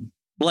dead.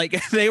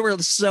 Like, they were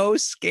so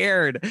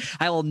scared.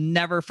 I will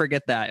never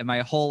forget that in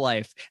my whole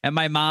life. And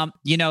my mom,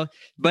 you know,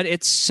 but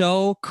it's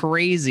so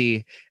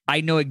crazy.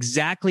 I know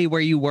exactly where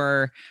you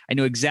were. I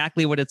know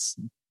exactly what it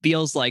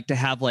feels like to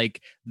have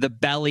like the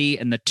belly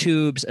and the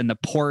tubes and the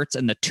ports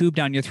and the tube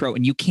down your throat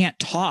and you can't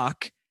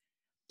talk.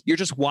 You're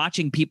just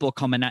watching people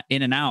coming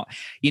in and out.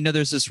 You know,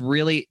 there's this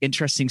really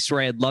interesting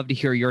story. I'd love to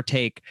hear your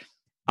take.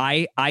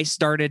 I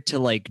started to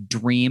like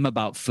dream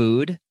about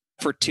food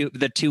for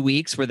the 2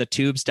 weeks where the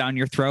tube's down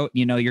your throat,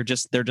 you know,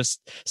 they're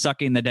just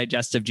sucking the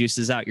digestive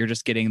juices out. You're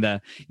just getting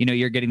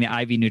you're getting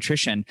the IV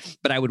nutrition.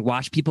 But I would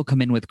watch people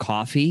come in with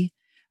coffee.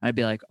 I'd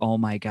be like, oh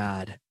my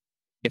God,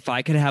 if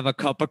I could have a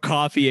cup of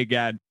coffee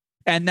again.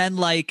 And then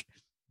like,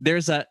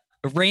 there's a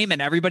Raymond,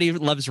 everybody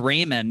loves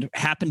Raymond,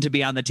 happened to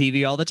be on the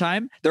TV all the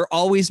time. They're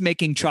always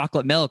making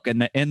chocolate milk in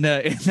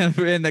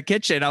the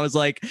kitchen. I was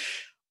like,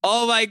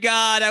 oh my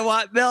God, I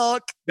want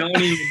milk. Don't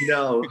even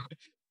know.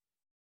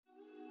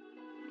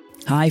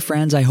 Hi,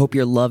 friends. I hope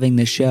you're loving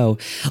the show.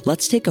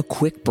 Let's take a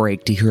quick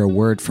break to hear a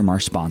word from our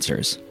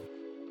sponsors.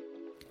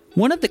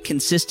 One of the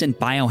consistent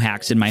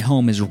biohacks in my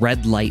home is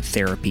red light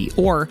therapy,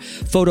 or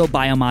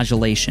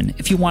photobiomodulation,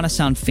 if you want to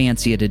sound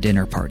fancy at a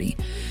dinner party.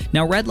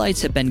 Now, red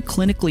lights have been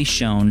clinically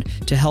shown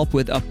to help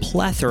with a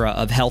plethora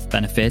of health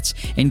benefits,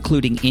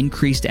 including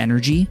increased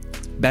energy,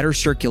 better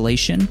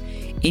circulation,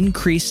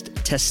 increased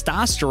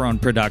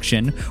testosterone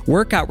production,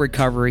 workout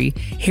recovery,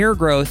 hair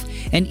growth,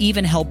 and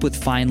even help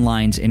with fine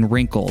lines and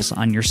wrinkles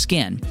on your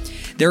skin.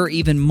 There are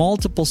even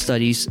multiple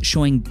studies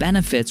showing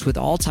benefits with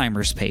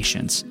Alzheimer's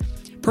patients.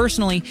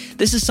 Personally,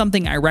 this is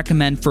something I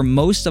recommend for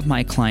most of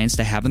my clients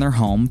to have in their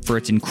home for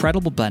its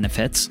incredible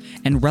benefits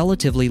and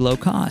relatively low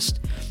cost.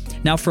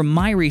 Now, from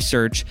my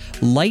research,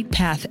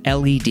 LightPath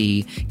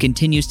LED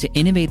continues to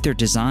innovate their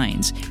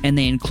designs, and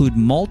they include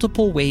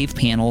multiple wave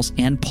panels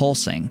and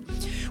pulsing,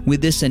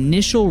 with this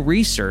initial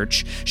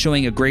research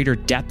showing a greater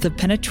depth of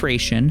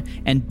penetration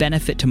and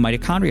benefit to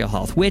mitochondrial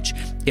health, which,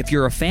 if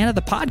you're a fan of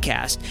the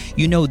podcast,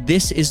 you know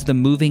this is the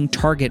moving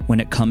target when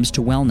it comes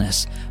to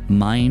wellness.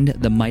 Mind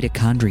the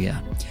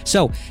mitochondria.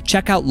 So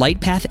check out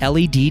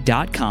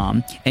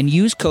lightpathled.com and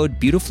use code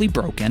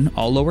BeautifullyBroken,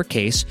 all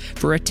lowercase,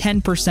 for a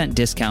 10%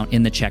 discount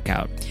in the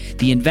checkout.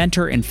 The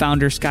inventor and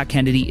founder, Scott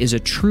Kennedy, is a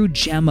true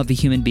gem of a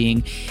human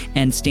being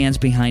and stands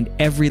behind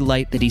every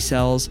light that he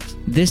sells.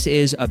 This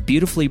is a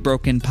Beautifully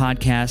Broken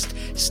podcast,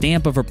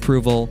 stamp of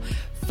approval,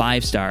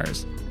 5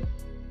 stars.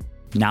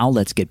 Now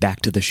let's get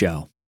back to the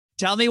show.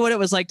 Tell me what it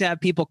was like to have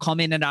people come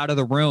in and out of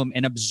the room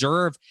and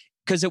observe,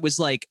 because it was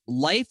like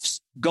life's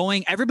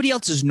going, everybody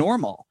else is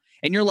normal.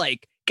 And you're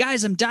like,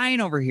 guys, I'm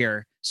dying over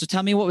here. So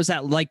tell me, what was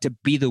that like to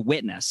be the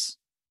witness?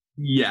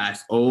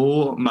 Yes.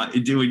 Oh my,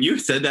 dude, when you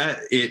said that,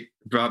 it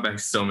brought back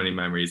so many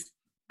memories.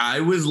 I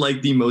was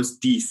like the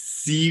most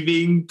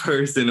deceiving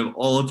person of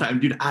all time,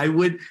 dude. I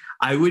would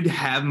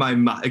have my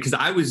mind, because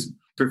I was,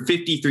 for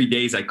 53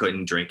 days, I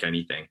couldn't drink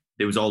anything.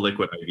 It was all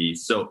liquid IV.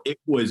 So it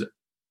was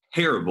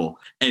terrible.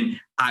 And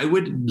I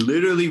would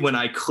literally, when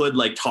I could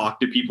like talk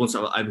to people and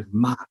stuff, I was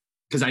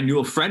because I knew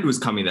a friend was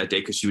coming that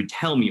day, because she would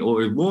tell me,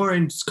 or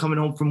Lauren's coming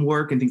home from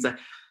work and things like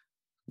that.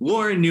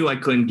 Lauren knew I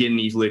couldn't get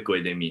any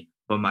liquid in me,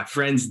 but my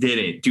friends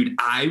didn't. Dude,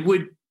 I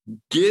would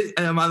get,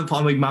 and I'm on the phone,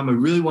 I'm like, Mom, I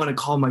really want to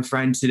call my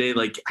friend today.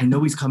 Like, I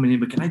know he's coming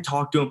in, but can I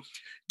talk to him?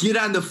 Get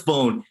on the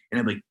phone. And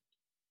I'm like,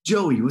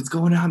 Joey, what's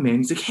going on, man?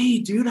 He's like, hey,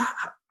 dude,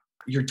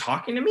 you're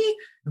talking to me?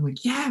 I'm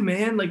like, yeah,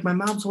 man. Like, my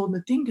mom's holding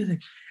the thing.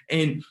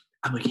 And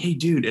I'm like, hey,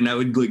 dude. And I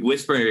would like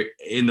whisper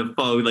in the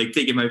phone, like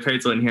thinking my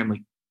parents wouldn't hear. I'm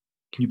like,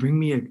 can you bring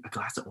me a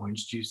glass of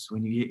orange juice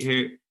when you get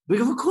here? Like,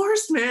 of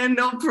course, man,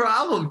 no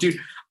problem, dude.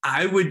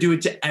 I would do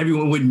it to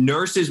everyone. With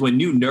nurses, when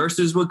new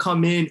nurses would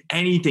come in,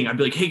 anything, I'd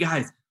be like, hey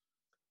guys,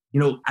 you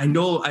know, I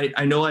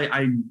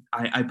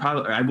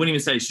probably, I wouldn't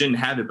even say I shouldn't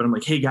have it, but I'm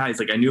like, hey guys,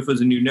 like, I knew if it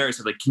was a new nurse,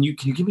 I'm like, can you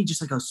give me just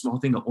like a small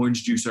thing of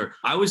orange juice? Or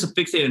I was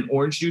fixated on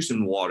orange juice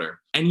and water,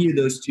 any of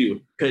those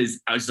two,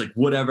 because I was like,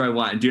 whatever I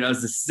want. And dude, I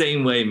was the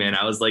same way, man.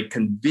 I was like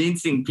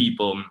convincing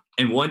people.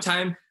 And one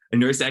time, a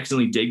nurse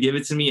accidentally did give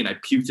it to me, and I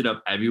puked it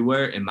up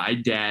everywhere. And my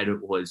dad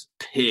was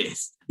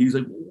pissed. He was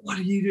like, what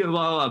are you doing?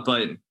 Blah, blah, blah.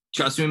 But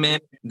trust me, man,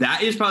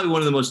 that is probably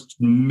one of the most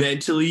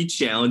mentally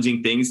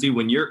challenging things, dude,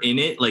 when you're in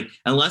it. Like,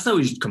 unless I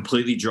was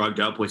completely drugged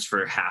up, which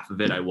for half of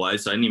it I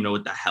was, so I didn't even know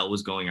what the hell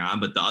was going on.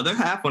 But the other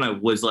half, when I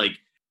was like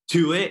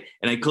to it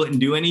and I couldn't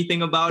do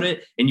anything about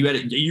it, and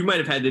you might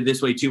have had it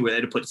this way too, where they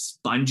had to put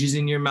sponges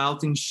in your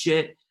mouth and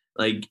shit,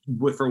 like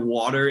for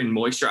water and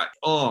moisture.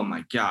 Oh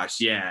my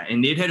gosh, yeah.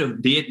 And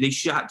they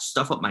shot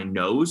stuff up my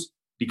nose,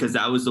 because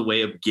that was the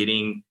way of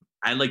getting.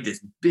 I had like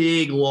this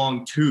big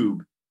long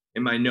tube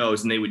in my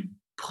nose, and they would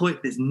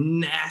put this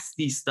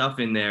nasty stuff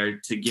in there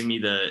to give me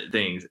the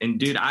things. And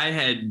dude, I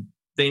had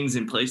things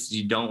in places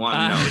you don't want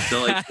to know.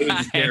 So like, it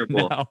was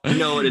terrible. You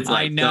know what it's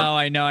like.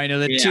 I know.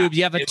 The tube,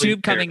 you have a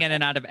tube coming in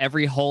and out of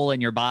every hole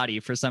in your body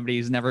for somebody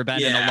who's never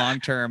been in a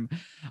long-term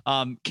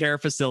care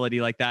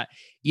facility like that.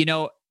 You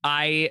know,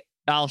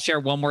 I'll share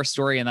one more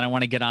story, and then I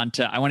want to get on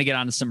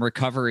to some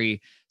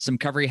recovery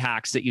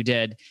hacks that you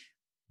did.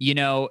 You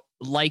know,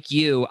 like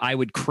you, I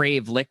would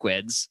crave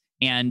liquids.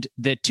 And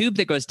the tube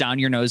that goes down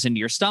your nose into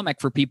your stomach,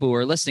 for people who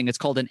are listening, it's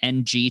called an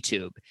NG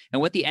tube. And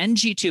what the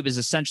NG tube is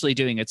essentially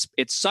doing, it's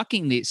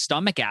sucking the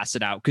stomach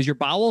acid out, because your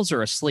bowels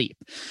are asleep.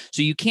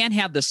 So you can't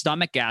have the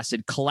stomach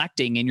acid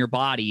collecting in your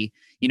body,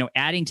 you know,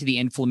 adding to the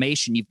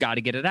inflammation. You've got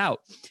to get it out.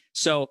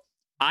 So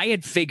I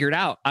had figured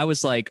out, I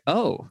was like,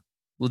 oh,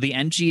 well, the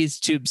NG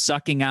tube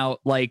sucking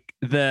out like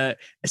the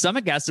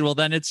stomach acid. Well,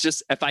 then it's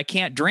just, if I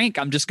can't drink,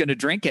 I'm just going to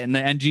drink it, and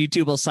the NG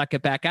tube will suck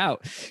it back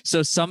out.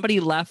 So somebody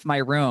left my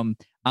room.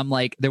 I'm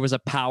like, there was a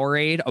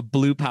Powerade, a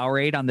blue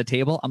Powerade on the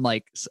table.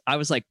 I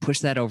was like, push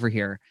that over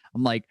here.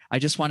 I'm like, I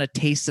just want to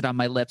taste it on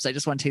my lips.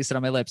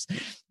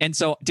 And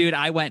so, dude,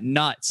 I went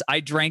nuts.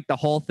 I drank the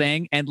whole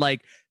thing, and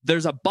like,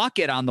 there's a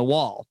bucket on the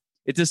wall.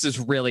 This is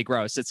really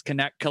gross. It's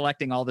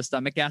collecting all the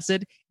stomach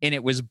acid, and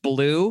it was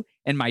blue.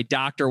 And my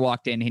doctor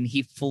walked in, and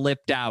he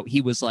flipped out.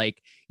 He was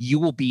like, you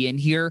will be in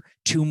here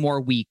 2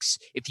 more weeks.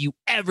 If you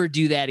ever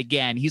do that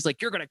again, he's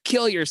like, you're going to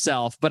kill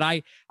yourself. But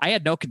I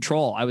had no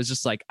control. I was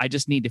just like, I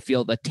just need to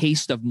feel the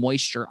taste of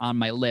moisture on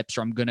my lips,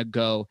 or I'm going to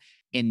go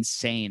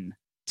insane.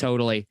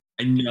 Totally.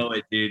 I know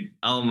it, dude.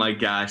 Oh my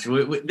gosh.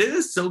 This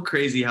is so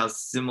crazy how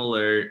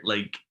similar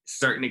like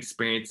certain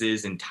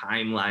experiences and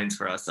timelines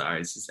for us are.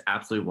 It's just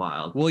absolutely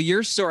wild. Well,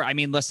 your story, I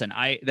mean, listen,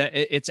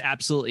 it's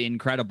absolutely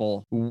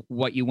incredible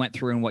what you went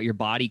through and what your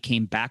body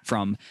came back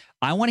from.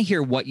 I want to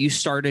hear what you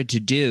started to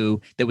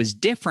do that was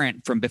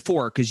different from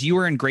before, because you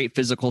were in great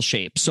physical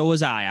shape. So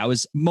was I. I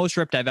was most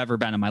ripped I've ever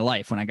been in my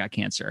life when I got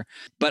cancer.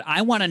 But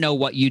I want to know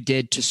what you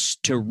did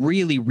to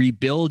really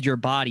rebuild your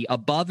body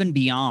above and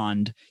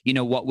beyond, you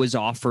know, what was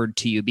offered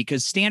to you.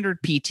 Because standard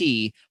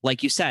PT,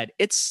 like you said,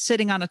 it's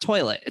sitting on a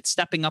toilet. It's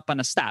stepping up on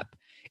a step.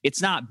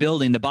 it's not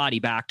building the body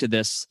back to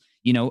this,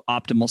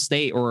 optimal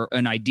state or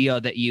an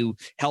idea that you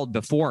held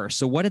before.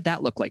 So what did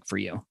that look like for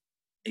you?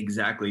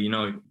 Exactly.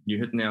 You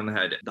hit the nail on the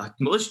head. The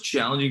most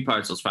challenging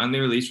parts was finally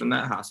released from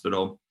that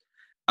hospital.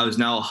 I was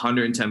now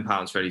 110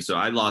 pounds, Freddie. So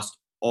I lost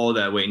all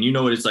that weight. And you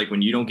know what it's like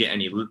when you don't get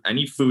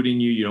any food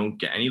in you, you don't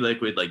get any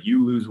liquid, like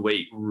you lose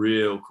weight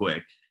real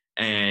quick.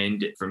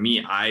 And for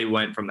me, I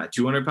went from that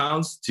 200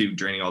 pounds to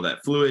draining all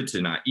that fluid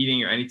to not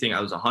eating or anything. I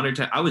was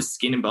 110. I was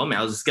skin and bone, man.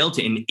 I was a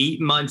skeleton. In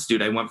 8 months,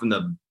 dude, I went from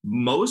the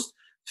most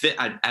fit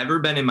I'd ever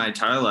been in my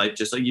entire life,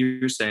 just like you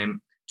were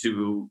saying,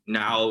 to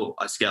now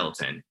a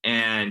skeleton.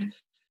 And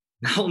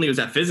not only was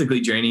that physically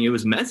draining, it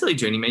was mentally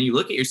draining, man. You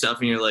look at yourself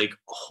and you're like,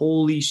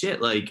 holy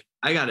shit, like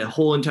I got a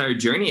whole entire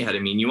journey ahead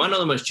of me. And you want to know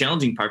the most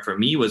challenging part for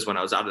me was when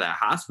I was out of that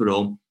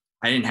hospital,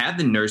 I didn't have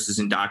the nurses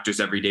and doctors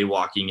every day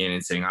walking in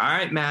and saying, all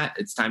right, Matt,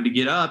 it's time to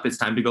get up. It's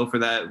time to go for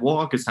that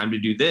walk. It's time to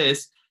do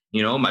this.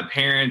 My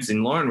parents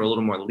and Lauren were a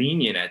little more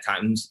lenient at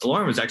times.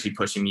 Lauren was actually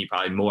pushing me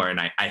probably more, and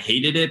I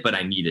hated it, but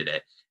I needed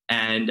it.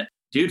 And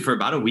dude, for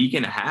about a week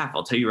and a half,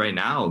 I'll tell you right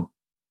now,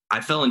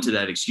 I fell into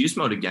that excuse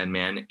mode again,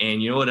 man.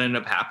 And you know what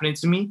ended up happening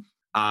to me?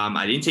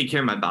 I didn't take care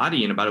of my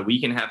body. And about a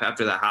week and a half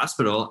after that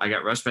hospital, I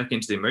got rushed back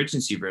into the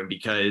emergency room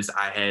because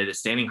I had a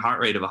standing heart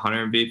rate of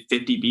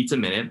 150 beats a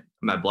minute.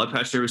 My blood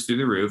pressure was through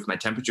the roof. My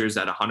temperature was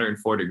at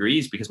 104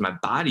 degrees because my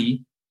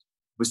body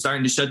was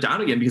starting to shut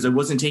down again because I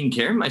wasn't taking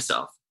care of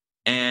myself.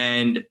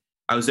 And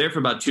I was there for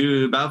about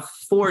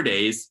 4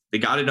 days. They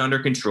got it under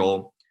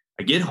control.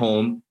 I get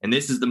home, and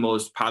this is the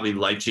most probably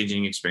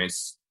life-changing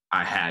experience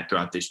I had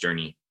throughout this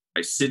journey.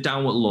 I sit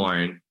down with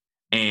Lauren,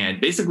 and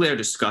basically our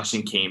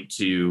discussion came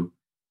to,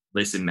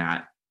 listen,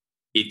 Matt,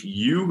 if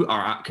you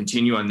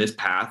continue on this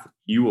path,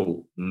 you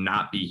will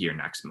not be here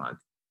next month,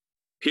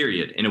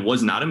 period. And it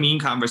was not a mean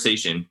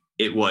conversation.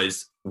 It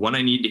was one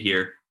I need to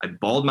hear. I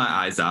bawled my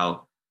eyes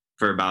out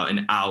for about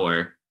an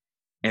hour,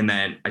 and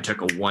then I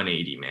took a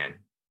 180, man.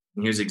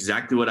 And here's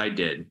exactly what I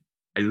did.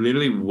 I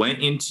literally went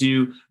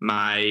into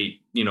my,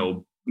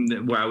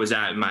 where I was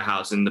at in my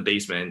house in the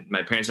basement.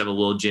 My parents have a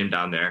little gym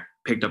down there.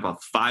 Picked up a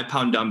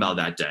 5-pound dumbbell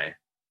that day,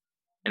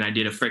 and I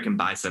did a freaking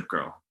bicep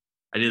curl.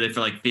 I did it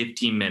for like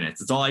 15 minutes.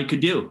 That's all I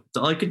could do.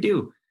 I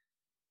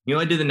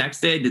did the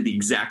next day? I did the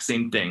exact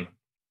same thing.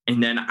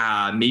 And then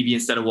maybe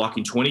instead of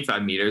walking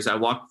 25 meters, I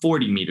walked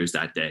 40 meters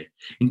that day.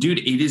 And dude,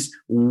 it is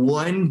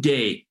one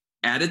day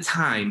at a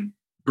time,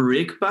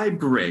 brick by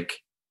brick,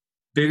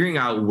 figuring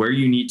out where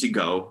you need to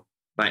go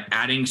by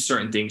adding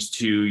certain things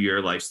to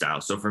your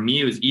lifestyle. So for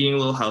me, it was eating a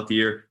little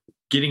healthier,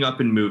 getting up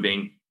and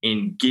moving,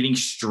 and getting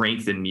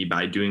strength in me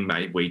by doing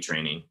my weight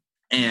training.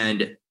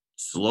 And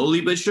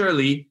slowly but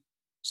surely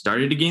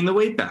started to gain the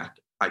weight back.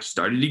 I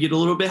started to get a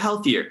little bit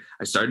healthier.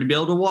 I started to be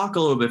able to walk a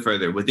little bit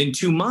further. Within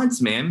 2 months,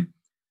 man,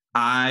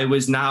 I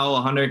was now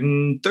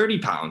 130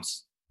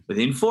 pounds.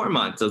 Within 4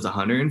 months, I was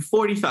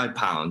 145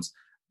 pounds.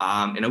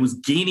 And I was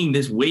gaining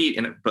this weight,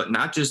 but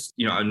not just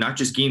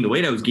gaining the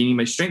weight. I was gaining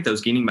my strength. I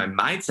was gaining my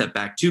mindset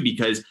back too,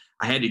 because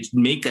I had to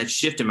make that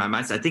shift in my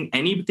mindset. I think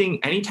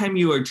anytime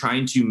you are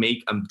trying to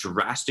make a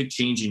drastic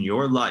change in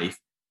your life,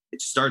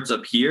 it starts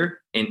up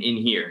here and in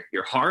here,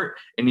 your heart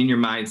and in your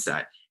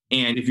mindset.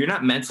 And if you're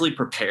not mentally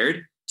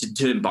prepared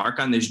to embark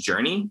on this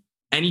journey,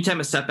 anytime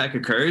a setback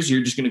occurs,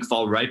 you're just going to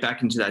fall right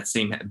back into that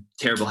same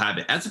terrible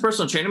habit. As a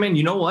personal trainer, man,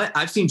 you know what?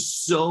 I've seen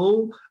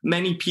so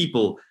many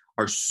people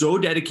are so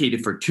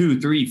dedicated for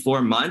 2, 3,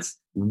 4 months.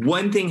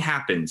 One thing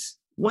happens,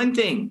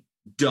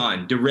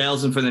 done,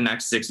 derails them for the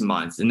next 6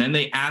 months. And then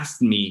they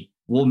asked me,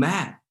 well,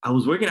 Matt, I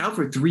was working out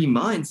for 3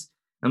 months.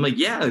 I'm like,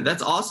 yeah,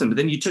 that's awesome. But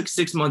then you took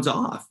 6 months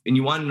off, and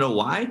you want to know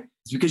why?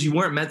 It's because you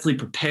weren't mentally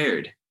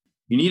prepared.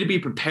 You need to be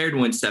prepared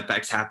when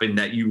setbacks happen,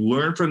 that you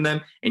learn from them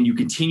and you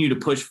continue to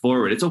push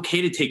forward. It's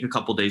okay to take a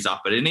couple days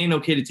off, but it ain't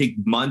okay to take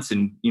months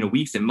and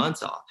weeks and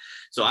months off.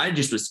 So I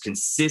just was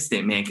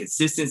consistent, man.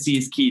 Consistency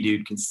is key,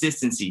 dude.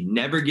 Consistency,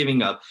 never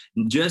giving up,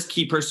 just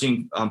keep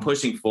pushing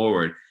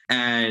forward.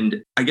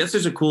 And I guess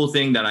there's a cool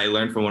thing that I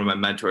learned from one of my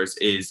mentors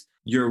is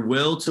your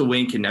will to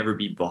win can never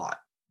be bought.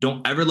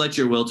 Don't ever let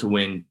your will to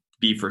win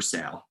be for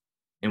sale.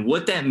 And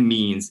what that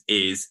means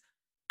is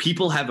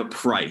people have a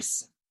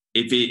price.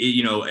 If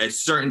a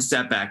certain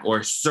setback or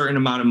a certain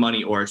amount of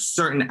money or a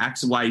certain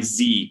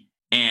XYZ,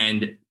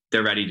 and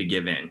they're ready to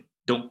give in.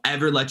 Don't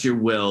ever let your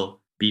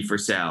will be for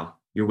sale.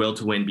 Your will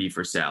to win be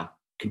for sale.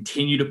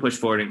 Continue to push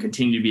forward and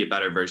continue to be a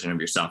better version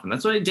of yourself. And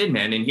that's what I did,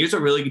 man. And here's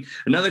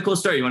another cool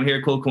story. You want to hear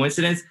a cool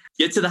coincidence?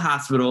 Get to the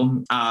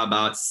hospital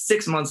about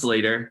 6 months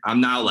later. I'm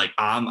now like,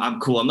 I'm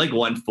cool. I'm like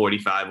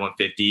 145,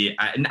 150.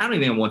 And I don't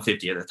even think I'm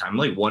 150 at the time. I'm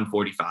like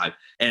 145.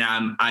 And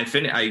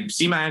I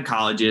see my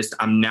oncologist.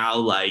 I'm now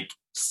like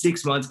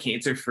 6 months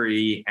cancer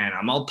free, and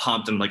I'm all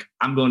pumped. I'm like,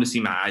 I'm going to see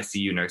my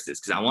ICU nurses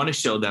because I want to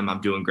show them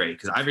I'm doing great,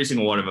 because every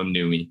single one of them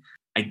knew me.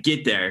 I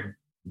get there.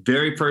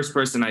 Very first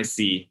person I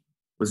see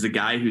was the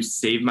guy who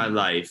saved my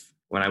life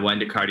when I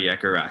went into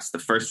cardiac arrest, the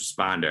first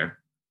responder.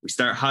 We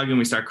start hugging,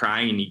 we start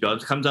crying, and he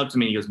comes up to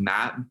me and he goes,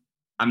 Matt,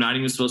 I'm not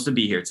even supposed to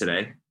be here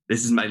today.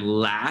 This is my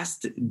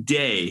last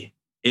day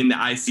in the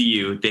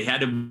ICU. They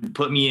had to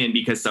put me in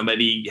because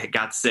somebody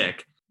got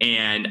sick,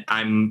 and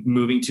I'm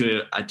moving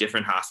to a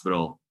different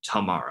hospital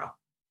tomorrow.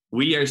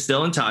 We are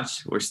still in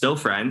touch. We're still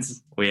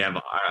friends. We have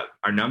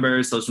our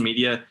number, social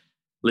media.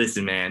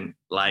 Listen, man,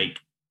 like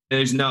I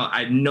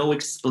had no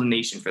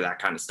explanation for that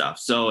kind of stuff.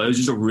 So it was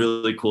just a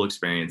really cool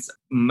experience.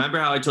 Remember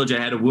how I told you I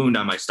had a wound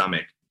on my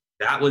stomach?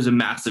 That was a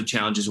massive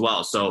challenge as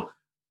well. So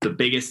the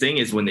biggest thing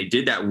is when they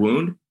did that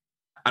wound,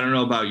 I don't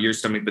know about your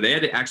stomach, but they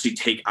had to actually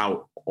take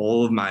out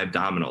all of my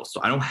abdominals. So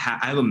I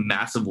have a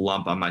massive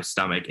lump on my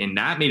stomach, and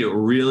that made it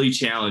really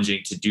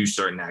challenging to do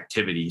certain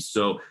activities.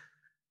 So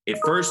it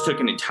first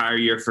took an entire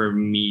year for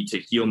me to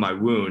heal my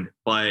wound,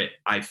 but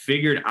I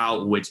figured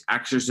out which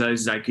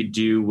exercises I could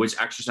do, which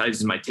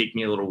exercises might take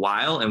me a little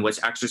while, and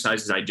which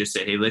exercises I just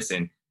say, hey,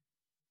 listen,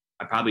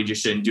 I probably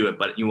just shouldn't do it.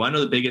 But you want to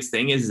know the biggest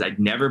thing is I'd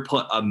never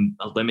put a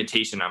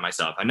limitation on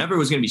myself. I never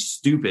was going to be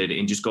stupid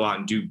and just go out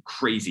and do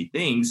crazy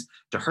things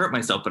to hurt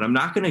myself, but I'm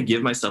not going to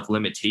give myself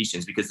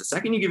limitations, because the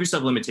second you give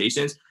yourself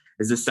limitations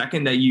is the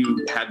second that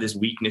you have this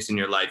weakness in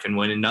your life. And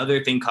when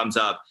another thing comes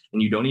up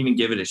and you don't even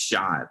give it a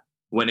shot,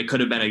 when it could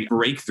have been a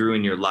breakthrough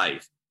in your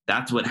life,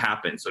 that's what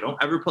happens. So don't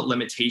ever put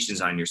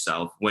limitations on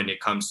yourself when it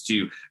comes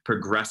to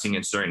progressing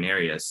in certain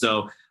areas.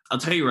 So I'll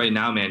tell you right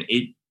now, man,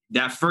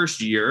 that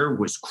first year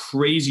was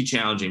crazy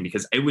challenging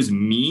because it was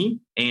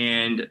me,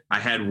 and I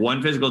had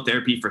one physical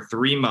therapy for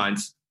 3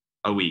 months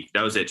a week.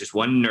 That was it. Just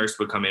one nurse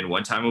would come in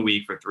one time a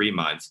week for 3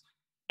 months.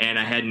 And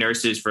I had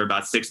nurses for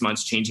about 6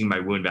 months changing my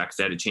wound back because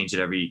I had to change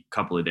it every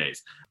couple of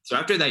days. So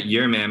after that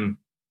year, man,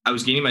 I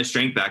was gaining my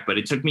strength back, but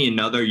it took me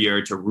another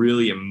year to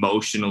really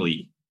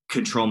emotionally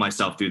control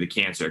myself through the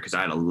cancer, because I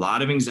had a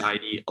lot of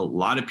anxiety, a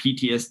lot of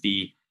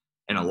PTSD,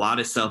 and a lot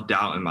of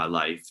self-doubt in my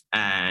life.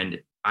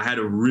 And I had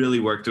to really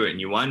work through it.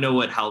 And you want to know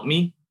what helped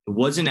me? It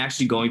wasn't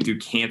actually going through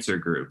cancer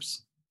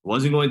groups. It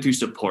wasn't going through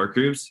support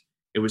groups.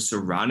 It was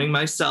surrounding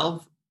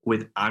myself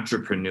with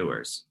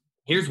entrepreneurs.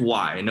 Here's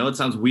why. I know it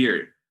sounds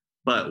weird,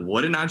 but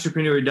what an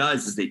entrepreneur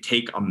does is they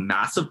take a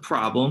massive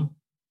problem,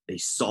 they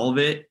solve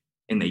it,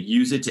 and they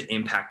use it to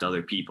impact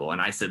other people.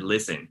 And I said,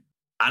 listen,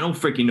 I don't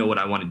freaking know what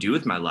I want to do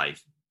with my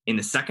life. And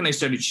the second I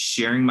started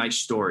sharing my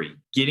story,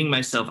 getting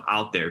myself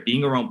out there,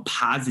 being around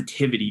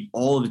positivity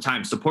all of the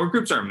time. Support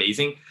groups are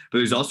amazing, but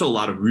there's also a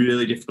lot of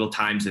really difficult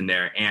times in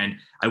there. And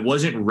I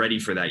wasn't ready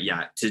for that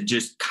yet, to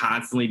just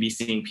constantly be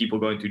seeing people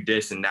going through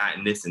this and that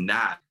and this and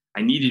that.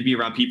 I needed to be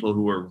around people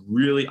who were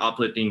really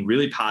uplifting,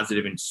 really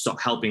positive, and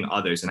helping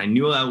others. And I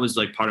knew that was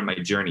like part of my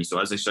journey. So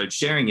as I started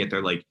sharing it,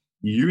 they're like,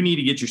 you need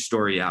to get your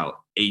story out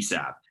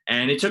ASAP.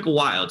 And it took a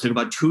while. It took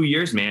about 2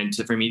 years, man,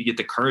 for me to get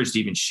the courage to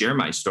even share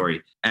my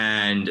story.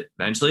 And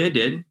eventually I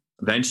did.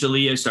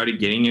 Eventually I started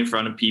getting in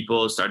front of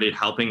people, started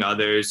helping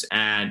others.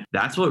 And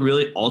that's what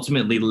really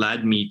ultimately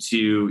led me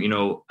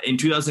to, in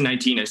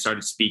 2019, I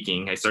started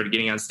speaking. I started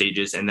getting on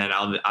stages, and then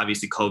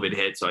obviously COVID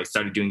hit. So I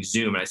started doing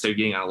Zoom, and I started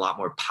getting on a lot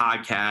more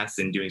podcasts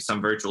and doing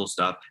some virtual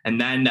stuff.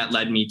 And then that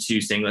led me to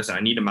saying, listen, I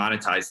need to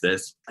monetize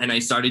this. And I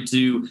started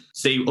to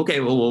say, okay,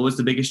 well, what was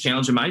the biggest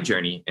challenge in my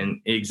journey? And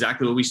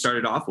exactly what we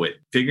started off with,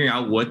 figuring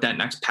out what that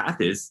next path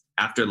is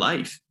after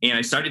life. And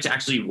I started to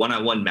actually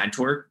one-on-one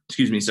mentor,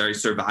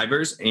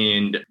 survivors,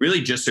 and really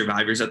just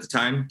survivors at the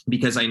time,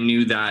 because I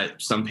knew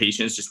that some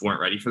patients just weren't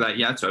ready for that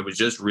yet. So I was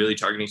just really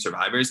targeting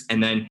survivors.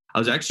 And then I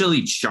was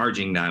actually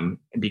charging them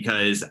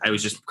because I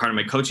was just part of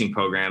my coaching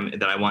program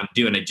that I wanted to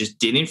do. And it just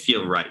didn't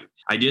feel right.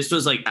 I just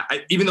was like,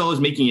 even though I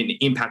was making an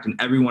impact in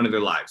every one of their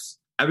lives,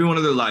 I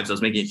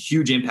was making a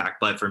huge impact.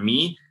 But for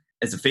me,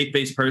 as a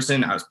faith-based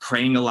person, I was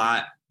praying a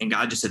lot. And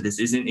God just said, this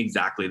isn't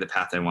exactly the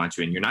path I want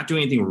you in. You're not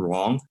doing anything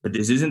wrong, but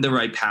this isn't the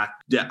right path.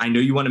 I know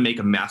you want to make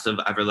a massive,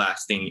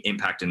 everlasting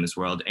impact in this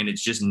world, and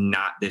it's just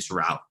not this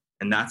route.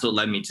 And that's what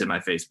led me to my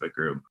Facebook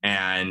group.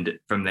 And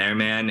from there,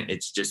 man,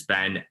 it's just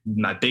been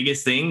my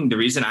biggest thing. The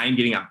reason I am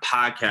getting on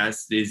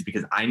podcasts is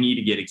because I need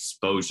to get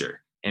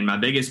exposure. And my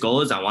biggest goal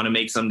is I want to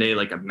make someday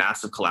like a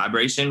massive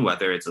collaboration,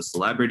 whether it's a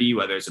celebrity,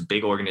 whether it's a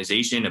big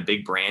organization, a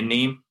big brand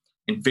name,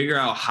 and figure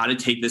out how to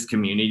take this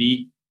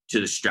community to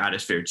the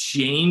stratosphere,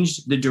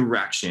 change the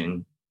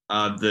direction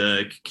of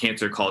the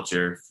cancer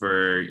culture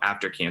for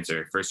after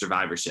cancer, for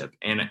survivorship.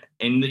 And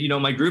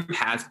my group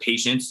has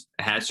patients,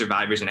 it has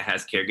survivors, and it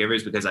has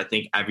caregivers, because I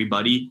think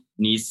everybody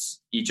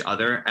needs each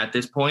other at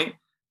this point.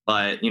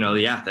 But,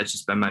 that's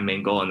just been my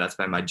main goal, and that's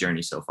been my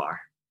journey so far.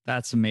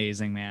 That's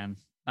amazing, man.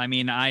 I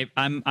mean,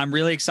 I'm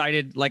really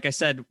excited. Like I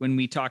said, when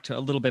we talked a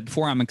little bit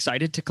before, I'm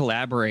excited to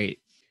collaborate.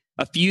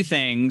 A few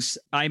things.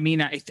 I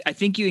mean, I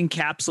think you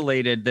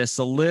encapsulated this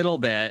a little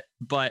bit,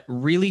 but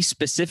really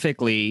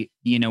specifically,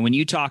 when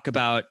you talk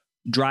about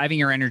driving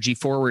your energy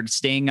forward,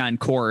 staying on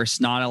course,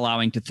 not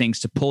allowing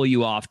things to pull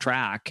you off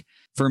track.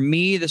 For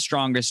me, the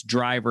strongest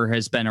driver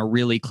has been a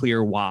really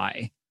clear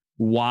why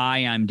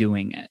I'm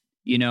doing it.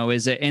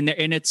 Is it, and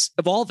it's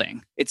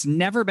evolving. It's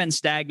never been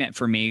stagnant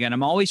for me. And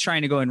I'm always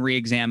trying to go and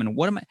re-examine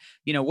what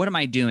am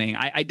I doing?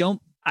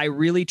 I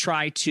really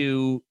try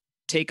to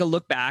take a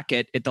look back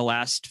at the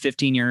last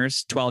 15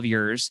 years, 12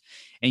 years.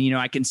 And,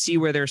 I can see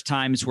where there's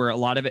times where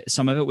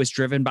some of it was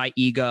driven by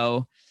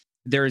ego.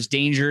 there's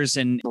dangers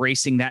in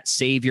embracing that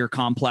savior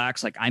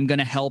complex. Like, I'm going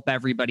to help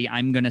everybody.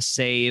 I'm going to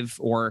save,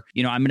 or,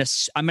 I'm going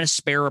to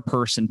spare a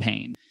person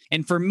pain.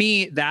 And for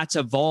me, that's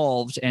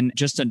evolved. And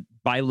just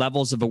by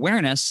levels of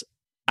awareness,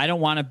 I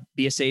don't want to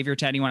be a savior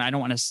to anyone. I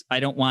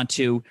don't want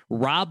to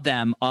rob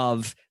them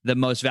of the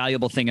most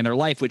valuable thing in their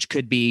life, which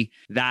could be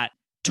that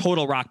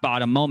total rock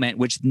bottom moment,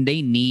 which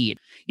they need.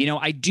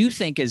 I do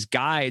think as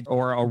guides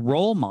or a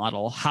role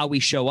model, how we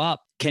show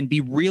up can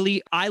be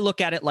really, I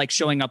look at it like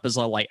showing up as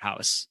a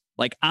lighthouse.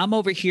 Like, I'm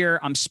over here,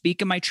 I'm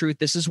speaking my truth.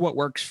 This is what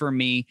works for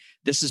me.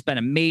 This has been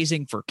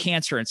amazing for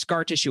cancer and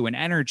scar tissue and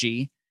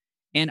energy.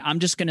 And I'm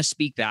just going to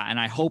speak that. And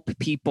I hope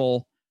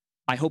people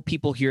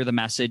hear the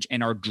message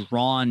and are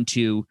drawn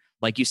to,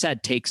 like you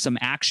said, take some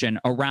action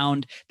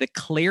around the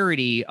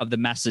clarity of the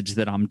message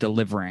that I'm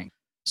delivering.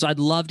 So I'd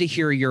love to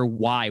hear your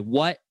why.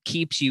 What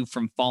keeps you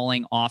from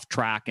falling off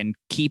track and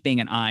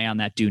keeping an eye on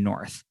that due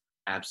north?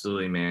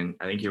 Absolutely, man.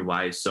 I think your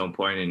why is so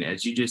important. And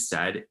as you just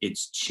said,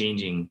 it's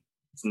changing.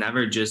 It's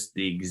never just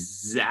the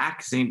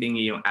exact same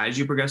thing. As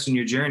you progress in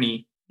your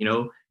journey,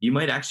 you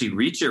might actually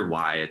reach your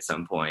why at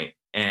some point,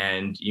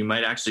 and you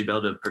might actually be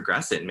able to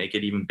progress it and make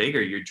it even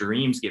bigger. Your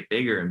dreams get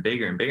bigger and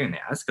bigger and bigger, and they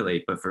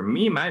escalate. But for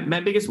me,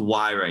 my biggest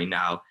why right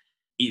now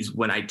is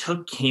when I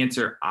took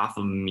cancer off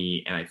of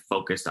me and I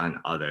focused on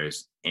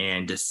others,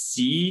 and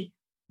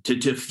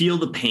to feel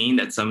the pain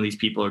that some of these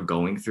people are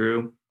going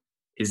through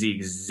is the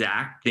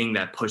exact thing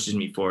that pushes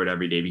me forward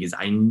every day, because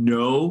I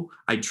know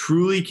I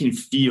truly can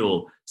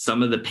feel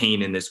some of the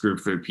pain in this group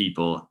for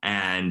people.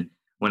 And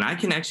when I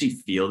can actually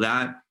feel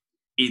that,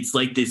 it's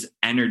like this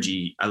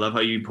energy. I love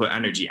how you put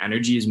energy.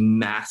 Energy is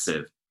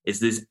massive. It's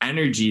this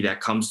energy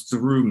that comes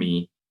through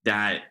me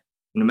that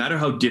no matter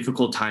how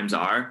difficult times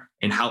are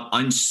and how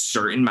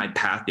uncertain my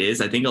path is,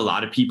 I think a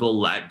lot of people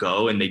let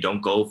go and they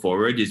don't go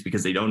forward is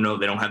because they don't know,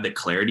 they don't have the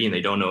clarity and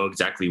they don't know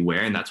exactly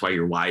where. And that's why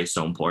your why is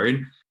so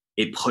important.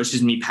 It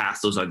pushes me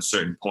past those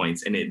uncertain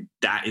points. And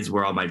that is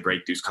where all my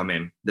breakthroughs come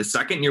in. The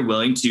second you're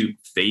willing to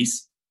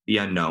face the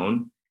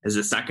unknown is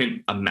the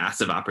second a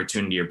massive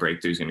opportunity or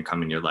breakthrough is going to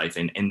come in your life.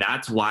 And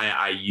that's why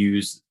I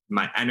use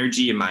my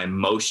energy and my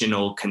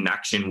emotional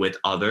connection with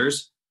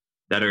others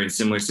that are in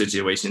similar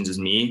situations as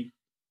me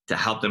to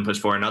help them push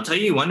forward. And I'll tell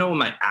you, you want to know what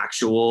my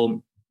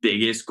actual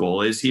biggest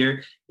goal is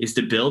here is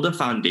to build a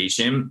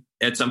foundation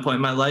at some point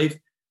in my life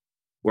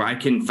where I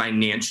can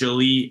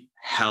financially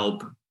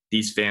help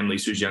these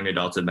families whose young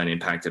adults have been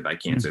impacted by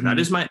cancer. Mm-hmm. That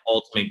is my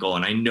ultimate goal.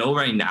 And I know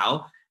right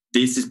now,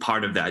 this is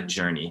part of that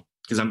journey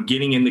because I'm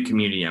getting in the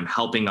community, I'm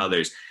helping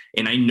others.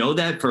 And I know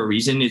that for a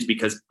reason is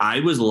because I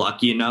was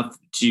lucky enough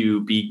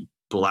to be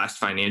blessed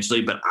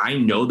financially, but I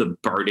know the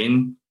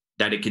burden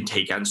that it can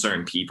take on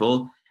certain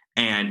people.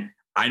 And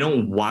I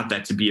don't want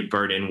that to be a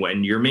burden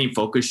when your main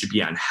focus should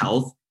be on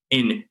health.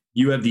 And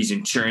you have these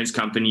insurance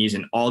companies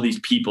and all these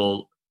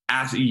people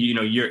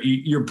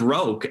you're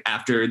broke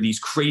after these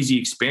crazy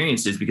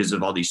experiences because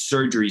of all these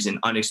surgeries and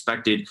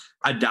unexpected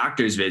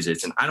doctor's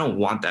visits. And I don't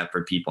want that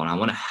for people. And I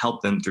want to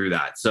help them through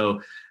that. So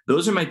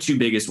those are my two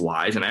biggest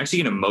whys. And I actually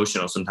get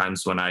emotional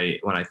sometimes when I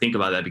think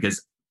about that,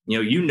 because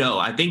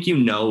I think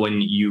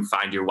when you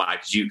find your why,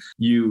 because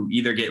you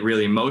either get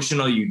really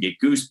emotional, you get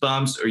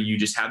goosebumps, or you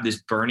just have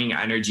this burning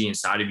energy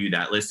inside of you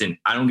that, listen,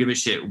 I don't give a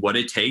shit what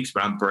it takes,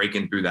 but I'm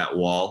breaking through that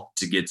wall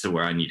to get to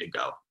where I need to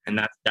go. And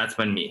that's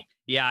been me.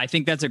 Yeah, I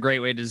think that's a great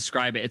way to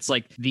describe it. It's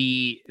like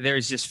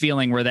there's this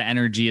feeling where the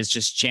energy is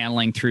just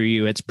channeling through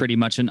you. It's pretty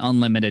much an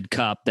unlimited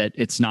cup, that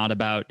it's not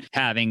about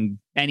having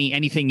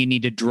anything you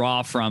need to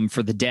draw from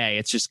for the day.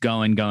 It's just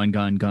going.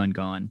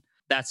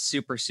 That's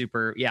super,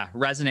 super,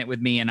 resonate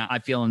with me. And I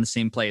feel in the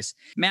same place.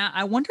 Matt,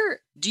 I wonder,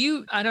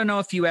 I don't know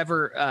if you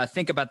ever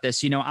think about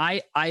this.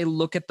 I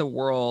look at the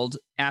world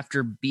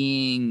after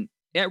being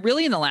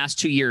really in the last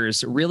 2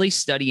 years, really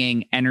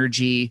studying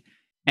energy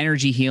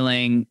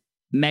healing,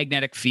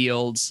 magnetic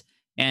fields.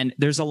 And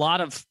there's a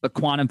lot of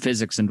quantum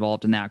physics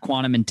involved in that,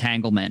 quantum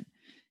entanglement.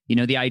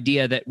 The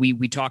idea that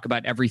we talk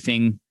about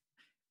everything,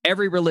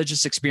 every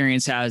religious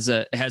experience has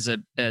a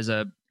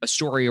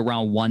story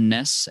around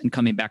oneness and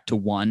coming back to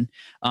one.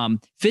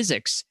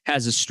 Physics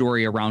has a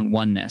story around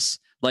oneness,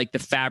 like the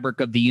fabric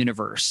of the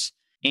universe.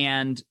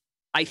 And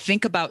I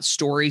think about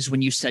stories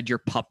when you said your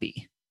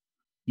puppy,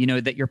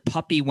 that your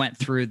puppy went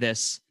through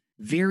this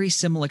very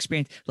similar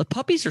experience. Like,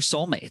 puppies are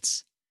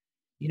soulmates.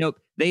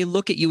 They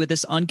look at you with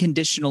this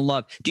unconditional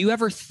love. Do you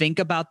ever think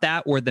about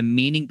that, or the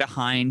meaning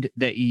behind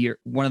that you're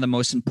one of the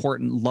most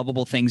important,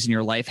 lovable things in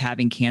your life,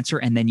 having cancer,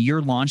 and then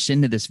you're launched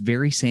into this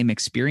very same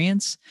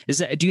experience?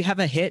 Do you have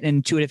an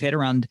intuitive hit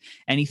around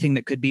anything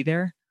that could be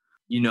there?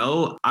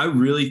 I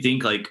really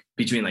think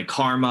between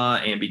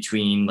karma and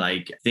between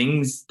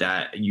things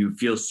that you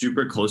feel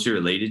super closely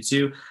related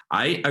to,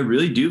 I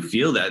really do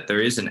feel that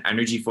there is an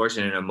energy force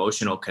and an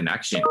emotional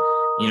connection.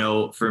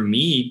 For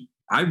me,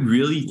 I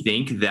really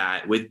think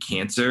that with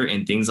cancer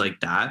and things like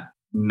that,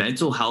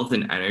 mental health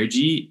and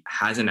energy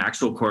has an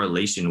actual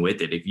correlation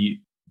with it.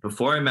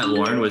 Before I met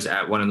Lauren, was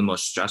at one of the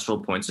most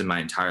stressful points in my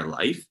entire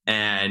life.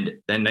 And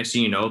then next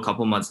thing you know, a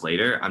couple months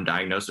later, I'm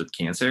diagnosed with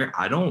cancer.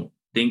 I don't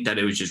think that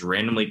it was just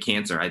randomly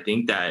cancer. I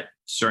think that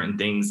certain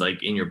things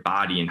like in your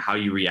body and how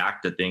you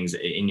react to things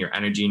in your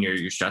energy and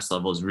your stress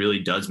levels really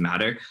does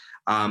matter.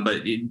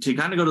 To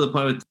kind of go to the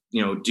point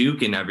with,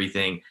 Duke and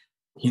everything,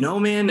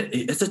 man,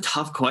 it's a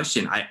tough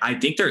question. I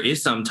think there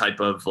is some type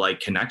of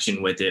like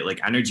connection with it, like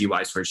energy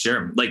wise for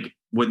sure. Like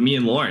with me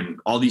and Lauren,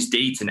 all these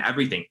dates and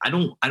everything, I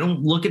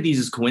don't look at these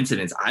as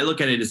coincidence. I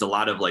look at it as a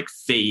lot of like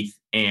faith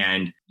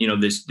and,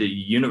 the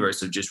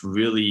universe of just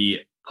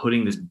really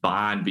putting this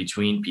bond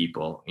between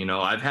people.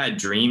 I've had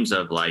dreams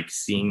of like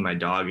seeing my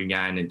dog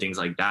again and things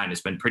like that. And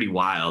it's been pretty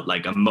wild,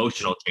 like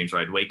emotional dreams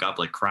where I'd wake up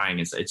like crying.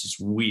 It's just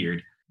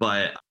weird.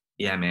 But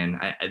yeah, man,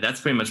 that's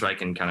pretty much what I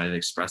can kind of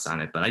express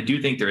on it. But I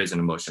do think there is an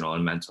emotional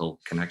and mental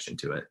connection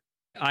to it.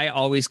 I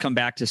always come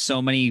back to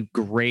so many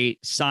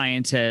great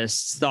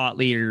scientists, thought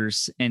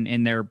leaders,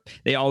 and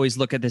they always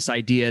look at this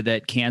idea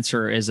that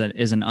cancer is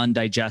an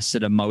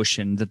undigested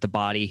emotion that the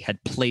body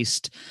had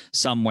placed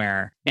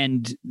somewhere.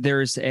 And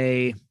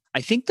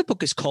I think the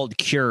book is called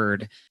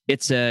Cured.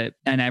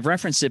 And I've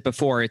referenced it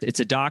before.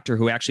 It's a doctor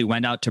who actually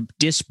went out to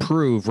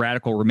disprove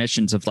radical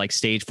remissions of like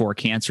stage 4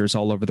 cancers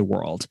all over the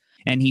world.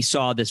 And he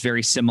saw this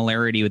very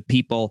similarity with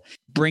people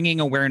bringing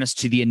awareness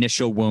to the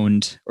initial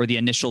wound or the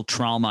initial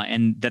trauma,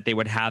 and that they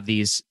would have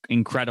these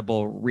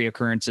incredible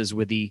reoccurrences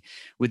with the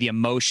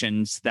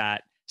emotions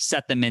that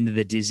set them into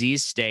the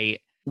disease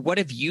state. What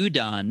have you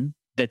done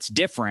that's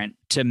different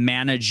to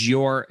manage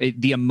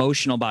the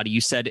emotional body?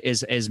 You said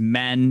as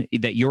men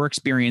that your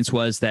experience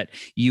was that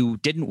you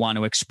didn't want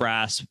to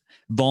express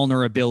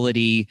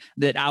vulnerability,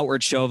 that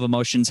outward show of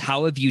emotions.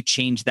 How have you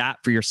changed that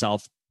for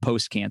yourself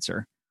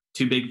post-cancer?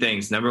 2 big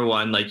things. Number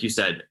one, like you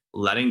said,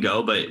 letting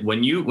go. But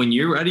when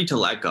you're ready to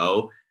let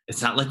go,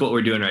 it's not like what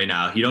we're doing right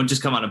now. You don't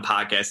just come on a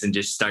podcast and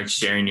just start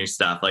sharing your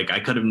stuff. Like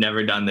I could have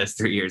never done this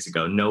 3 years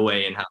ago. No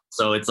way in hell.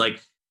 So it's like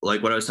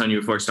what I was telling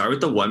you before, start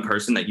with the one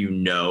person that you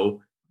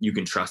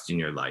can trust in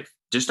your life.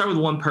 Just start with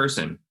one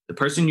person, the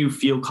person you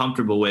feel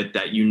comfortable with,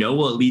 that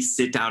will at least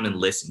sit down and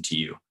listen to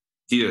you.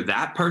 It's either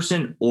that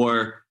person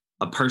or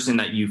a person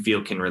that you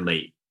feel can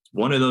relate.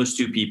 One of those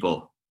 2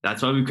 people.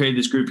 That's why we created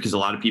this group, because a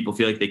lot of people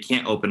feel like they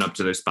can't open up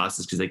to their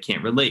spouses because they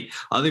can't relate.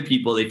 Other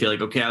people, they feel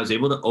like, okay, I was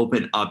able to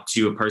open up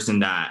to a person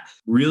that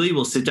really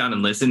will sit down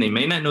and listen. They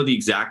may not know the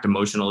exact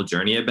emotional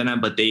journey I've been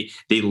on, but they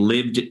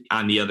lived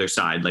on the other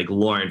side. Like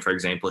Lauren, for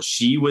example,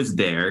 she was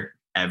there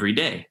every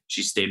day.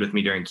 She stayed with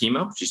me during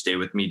chemo. She stayed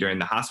with me during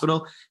the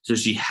hospital. So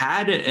she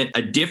had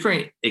a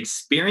different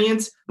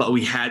experience, but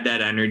we had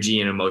that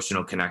energy and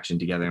emotional connection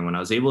together. And when I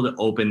was able to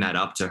open that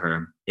up to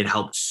her, it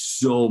helped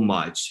so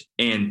much.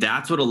 And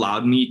that's what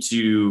allowed me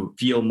to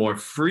feel more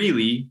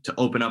freely to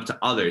open up to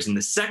others. And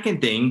the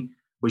second thing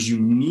was you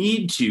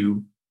need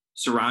to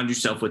surround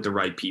yourself with the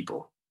right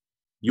people.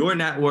 Your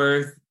net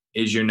worth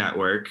is your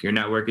network. Your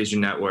network is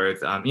your net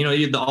worth.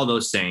 All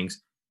those sayings.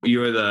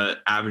 You're the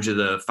average of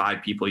the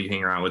 5 people you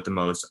hang around with the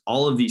most,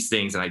 all of these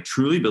things. And I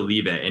truly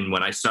believe it. And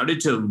when I started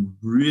to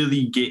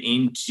really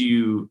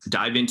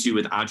dive into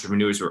with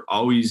entrepreneurs who are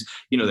always,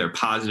 they're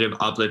positive,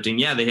 uplifting.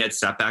 Yeah, they had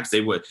setbacks.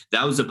 That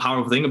was the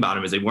powerful thing about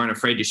them, is they weren't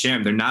afraid to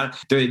share them.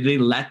 They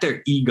let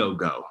their ego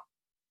go.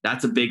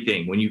 That's a big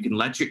thing. When you can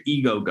let your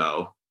ego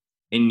go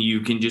and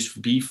you can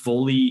just be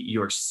fully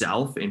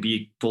yourself and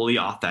be fully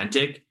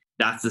authentic,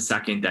 that's the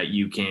second that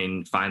you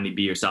can finally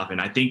be yourself. And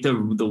I think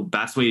the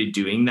best way of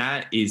doing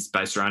that is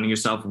by surrounding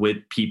yourself with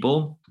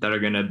people that are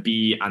going to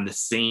be on the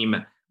same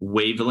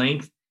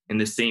wavelength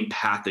and the same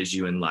path as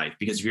you in life.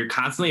 Because if you're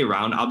constantly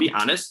around, I'll be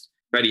honest,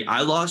 Freddie,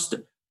 I lost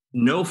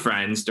no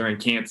friends during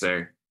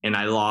cancer, and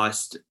I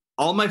lost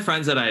all my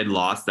friends that I had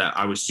lost that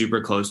I was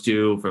super close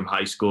to from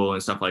high school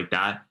and stuff like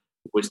that.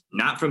 Was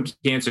not from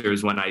cancer. It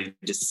was when I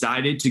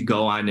decided to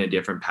go on a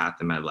different path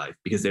in my life,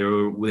 because they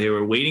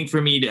were waiting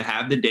for me to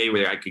have the day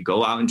where I could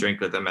go out and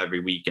drink with them every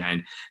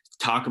weekend,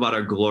 talk about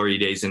our glory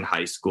days in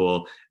high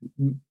school,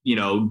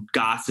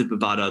 gossip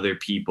about other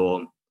people.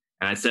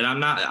 And I said,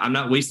 I'm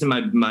not wasting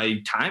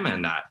my time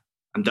on that.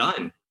 I'm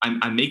done.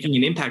 I'm making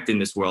an impact in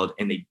this world,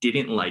 and they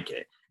didn't like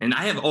it. And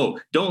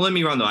don't let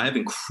me wrong though, I have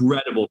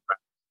incredible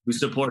friends who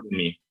supported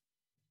me,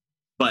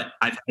 but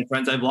I've had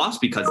friends I've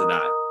lost because of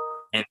that.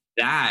 And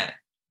that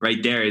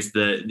right there is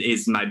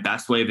my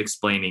best way of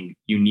explaining.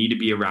 You need to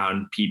be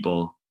around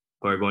people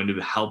who are going to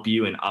help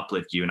you and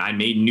uplift you. And I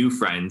made new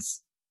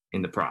friends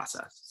in the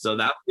process. So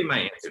that would be my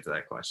answer to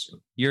that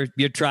question. Your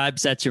tribe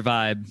sets your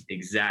vibe.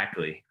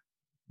 Exactly.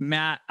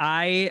 Matt,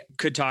 I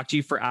could talk to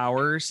you for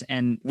hours,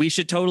 and we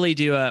should totally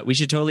do a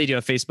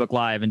Facebook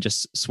Live and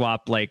just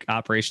swap like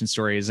operation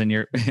stories in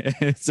your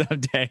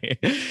someday.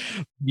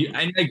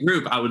 In my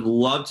group, I would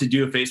love to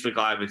do a Facebook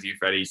Live with you,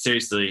 Freddie.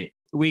 Seriously.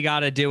 We got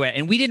to do it.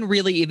 And we didn't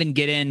really even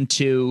get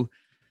into,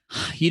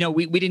 we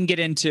didn't get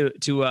into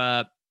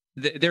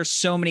there's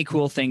so many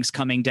cool things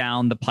coming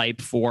down the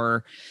pipe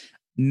for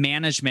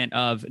management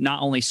of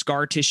not only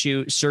scar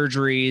tissue,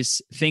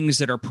 surgeries, things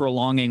that are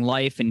prolonging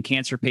life in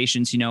cancer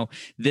patients.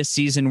 This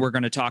season, we're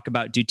going to talk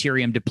about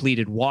deuterium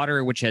depleted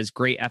water, which has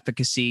great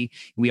efficacy.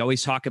 We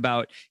always talk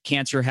about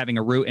cancer having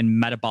a root in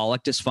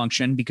metabolic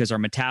dysfunction because our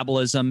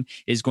metabolism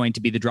is going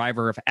to be the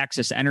driver of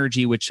excess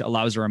energy, which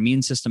allows our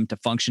immune system to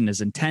function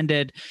as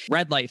intended.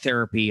 Red light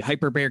therapy,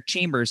 hyperbaric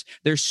chambers.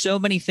 There's so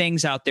many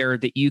things out there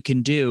that you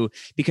can do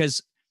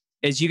because,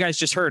 as you guys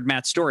just heard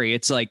Matt's story,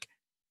 it's like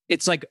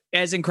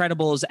as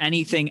incredible as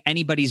anything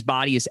anybody's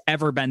body has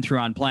ever been through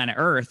on planet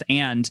Earth.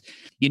 And,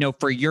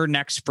 for your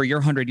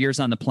 100 years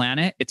on the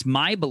planet, it's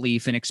my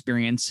belief and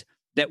experience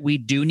that we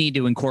do need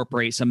to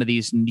incorporate some of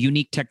these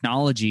unique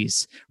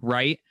technologies,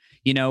 right?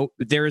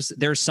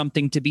 There's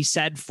something to be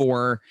said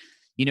for,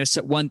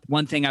 so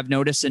one thing I've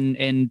noticed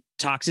in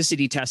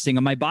toxicity testing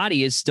of my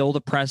body is still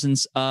the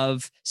presence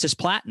of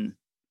cisplatin,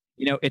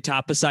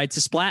 etoposide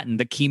cisplatin,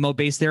 the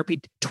chemo-based therapy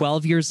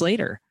 12 years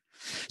later.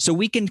 So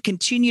we can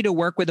continue to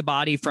work with the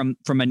body from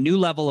a new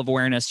level of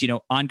awareness.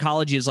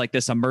 Oncology is like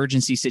this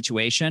emergency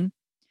situation.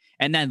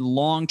 And then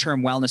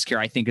long-term wellness care,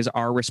 I think, is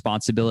our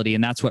responsibility.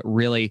 And that's what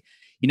really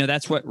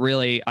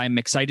I'm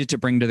excited to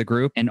bring to the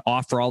group and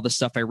offer all the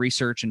stuff I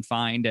research and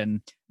find.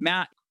 And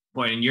Matt.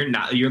 Boy, and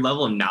your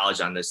level of knowledge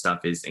on this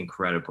stuff is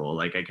incredible.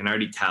 Like I can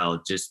already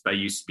tell just by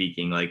you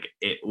speaking, like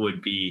it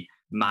would be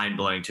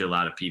mind-blowing to a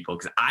lot of people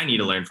because I need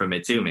to learn from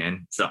it too,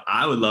 man. So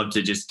I would love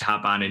to just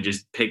hop on and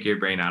just pick your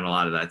brain on a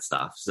lot of that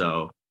stuff.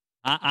 So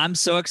I'm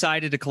so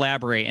excited to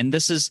collaborate. And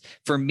this is,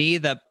 for me,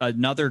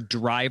 another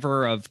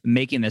driver of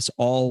making this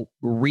all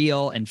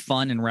real and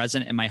fun and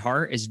resonant in my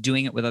heart is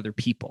doing it with other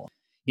people.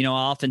 I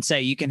often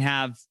say you can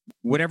have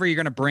whatever you're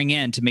going to bring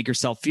in to make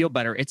yourself feel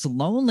better. It's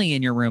lonely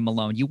in your room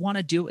alone. You want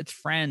to do it with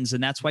friends.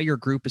 And that's why your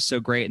group is so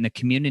great. And the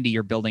community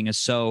you're building is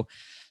so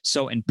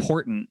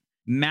important.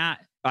 Matt,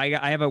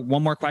 I have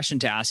one more question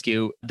to ask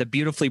you. The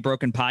Beautifully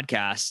Broken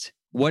podcast,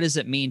 what does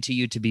it mean to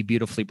you to be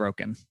beautifully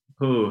broken?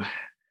 Oh,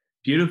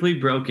 beautifully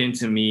broken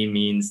to me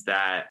means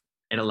that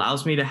it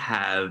allows me to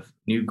have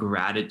new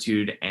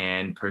gratitude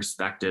and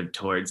perspective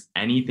towards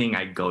anything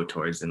I go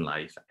towards in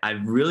life. I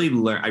really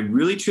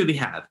truly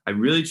have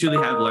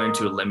learned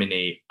to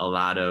eliminate a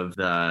lot of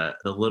the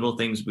little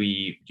things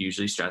we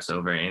usually stress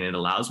over. And it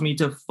allows me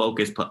to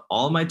put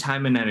all my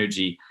time and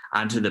energy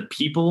onto the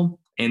people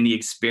and the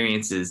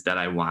experiences that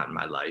I want in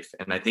my life.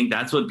 And I think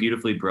that's what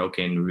Beautifully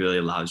Broken really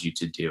allows you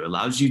to do. It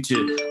allows you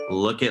to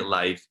look at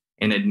life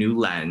in a new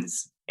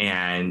lens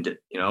and,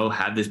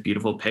 have this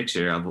beautiful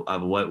picture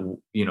of what,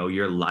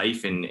 your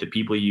life and the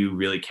people you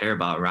really care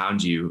about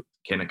around you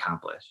can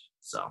accomplish.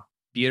 So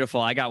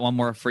beautiful. I got one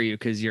more for you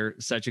because you're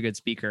such a good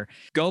speaker.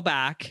 Go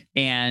back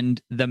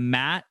and the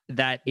Matt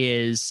that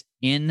is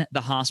in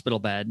the hospital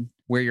bed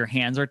where your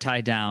hands are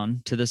tied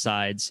down to the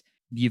sides,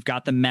 you've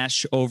got the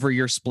mesh over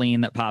your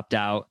spleen that popped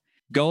out.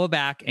 Go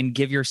back and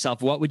give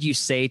yourself, what would you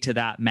say to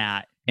that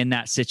Matt in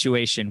that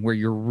situation where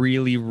you're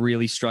really,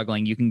 really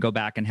struggling? You can go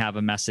back and have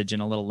a message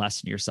and a little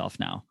lesson to yourself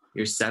now.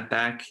 Your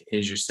setback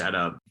is your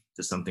setup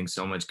to something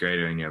so much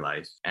greater in your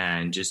life.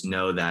 And just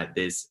know that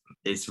this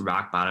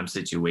rock bottom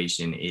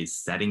situation is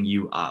setting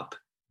you up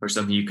for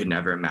something you could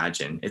never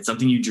imagine. It's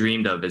something you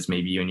dreamed of as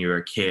maybe when you were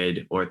a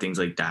kid or things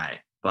like that.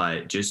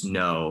 But just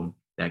know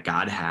that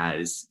God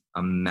has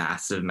a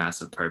massive,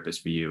 massive purpose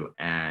for you.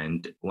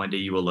 And one day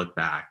you will look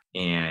back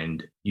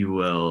and you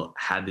will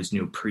have this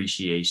new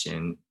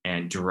appreciation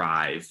and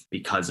drive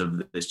because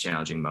of this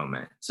challenging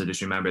moment. So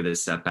just remember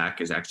this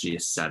setback is actually a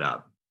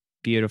setup.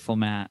 Beautiful,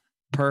 Matt.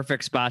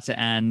 Perfect spot to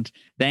end.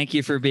 Thank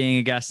you for being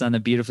a guest on the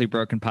Beautifully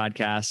Broken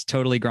podcast.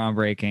 Totally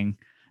groundbreaking.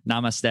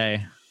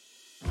 Namaste.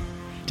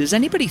 Does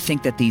anybody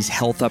think that these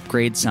health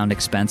upgrades sound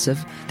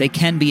expensive? They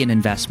can be an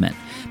investment.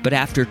 But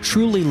after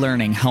truly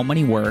learning how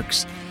money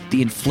works,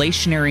 the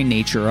inflationary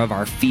nature of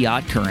our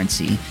fiat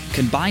currency,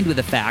 combined with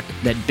the fact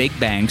that big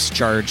banks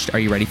charged, are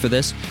you ready for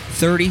this,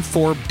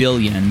 $34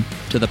 billion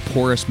to the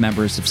poorest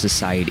members of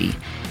society,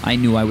 I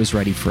knew I was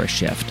ready for a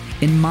shift.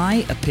 In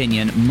my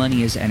opinion,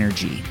 money is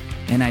energy.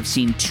 And I've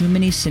seen too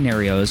many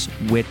scenarios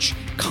which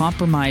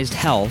compromised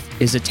health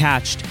is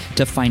attached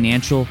to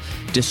financial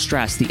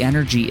distress. The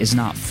energy is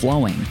not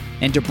flowing.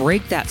 And to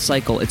break that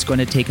cycle, it's going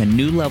to take a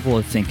new level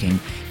of thinking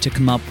to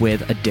come up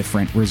with a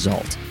different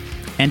result.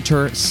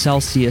 Enter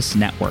Celsius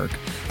Network.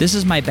 This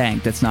is my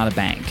bank that's not a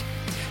bank.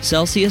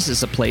 Celsius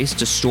is a place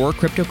to store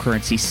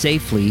cryptocurrency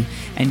safely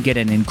and get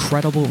an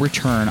incredible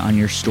return on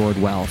your stored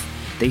wealth.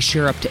 They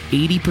share up to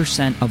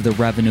 80% of the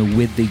revenue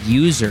with the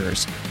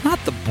users, not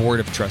the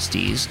board of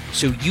trustees,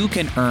 so you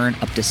can earn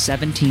up to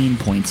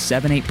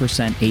 17.78%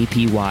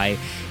 APY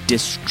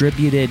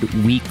distributed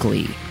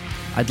weekly.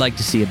 I'd like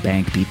to see a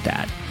bank beat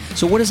that.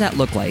 So what does that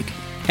look like?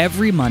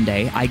 Every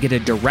Monday, I get a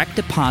direct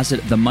deposit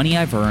of the money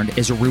I've earned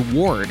as a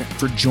reward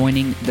for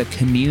joining the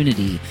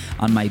community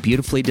on my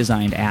beautifully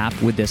designed app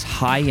with this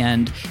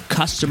high-end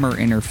customer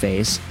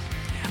interface.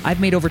 I've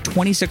made over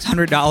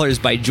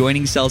 $2,600 by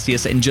joining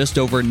Celsius in just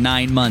over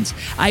 9 months.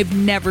 I've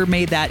never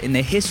made that in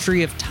the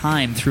history of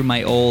time through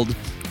my old,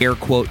 air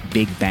quote,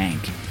 big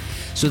bank.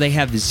 So they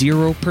have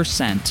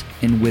 0%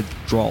 in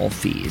withdrawal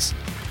fees.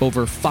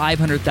 Over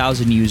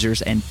 500,000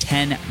 users and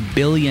 10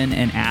 billion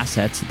in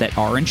assets that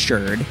are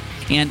insured.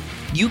 And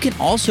you can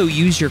also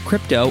use your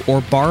crypto or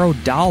borrow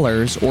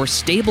dollars or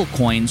stable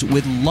coins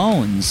with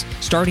loans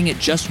starting at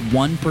just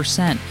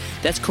 1%.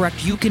 That's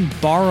correct. You can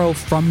borrow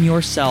from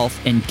yourself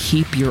and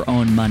keep your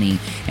own money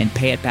and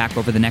pay it back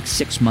over the next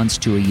 6 months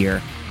to a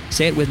year.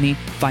 Say it with me.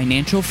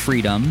 Financial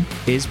freedom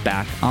is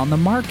back on the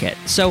market.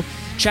 So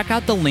check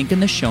out the link in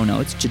the show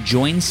notes to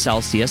join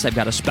Celsius. I've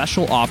got a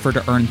special offer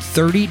to earn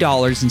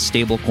 $30 in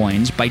stable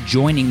coins by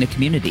joining the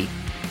community.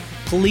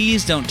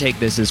 Please don't take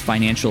this as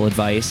financial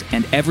advice,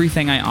 and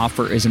everything I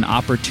offer is an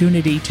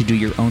opportunity to do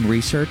your own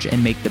research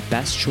and make the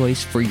best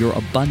choice for your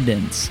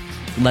abundance.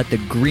 Let the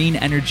green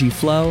energy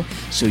flow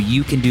so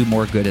you can do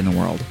more good in the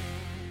world.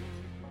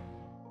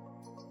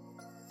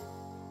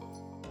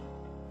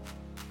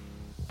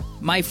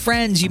 My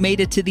friends, you made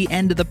it to the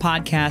end of the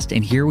podcast,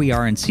 and here we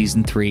are in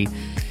season 3.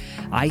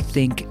 I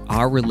think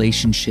our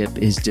relationship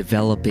is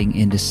developing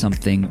into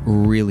something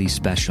really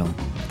special.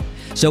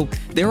 So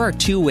there are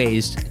 2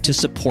 ways to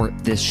support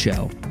this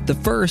show. The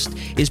first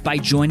is by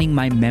joining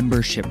my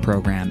membership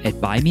program at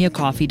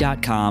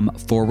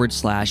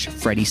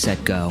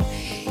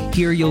buymeacoffee.com/FreddySetGo.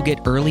 Here you'll get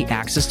early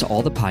access to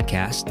all the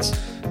podcasts,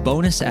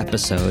 bonus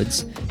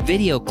episodes,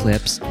 video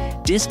clips,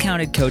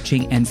 discounted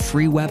coaching, and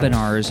free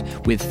webinars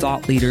with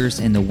thought leaders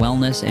in the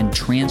wellness and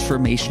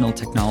transformational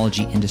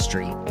technology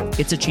industry.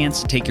 It's a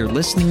chance to take your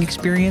listening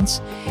experience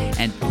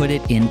and put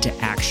it into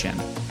action.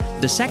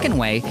 The second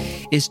way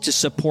is to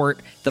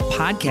support the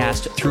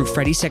podcast through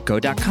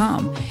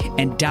FreddySetGo.com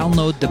and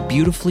download the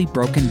Beautifully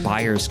Broken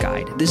Buyer's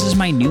Guide. This is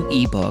my new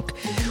ebook,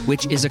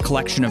 which is a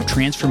collection of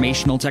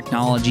transformational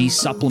technology,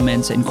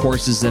 supplements, and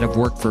courses that have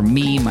worked for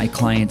me, my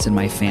clients, and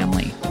my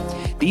family.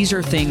 These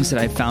are things that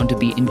I've found to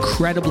be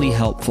incredibly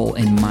helpful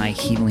in my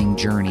healing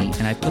journey,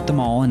 and I put them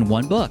all in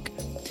one book.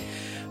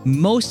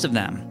 Most of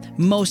them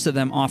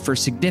offer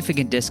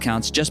significant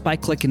discounts just by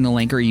clicking the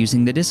link or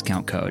using the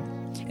discount code.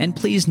 And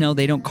please know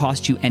they don't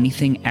cost you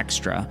anything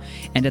extra.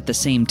 And at the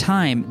same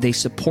time, they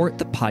support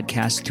the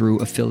podcast through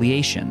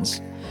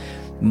affiliations.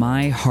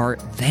 My heart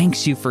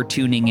thanks you for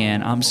tuning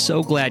in. I'm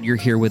so glad you're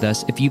here with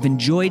us. If you've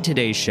enjoyed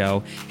today's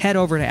show, head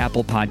over to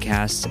Apple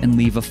Podcasts and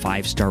leave a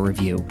 5-star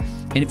review.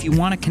 And if you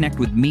want to connect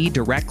with me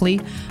directly,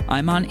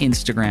 I'm on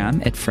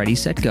Instagram at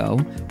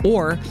FreddySetGo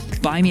or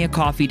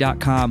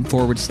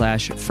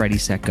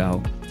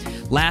buymeacoffee.com/FreddySetGo.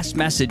 Last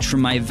message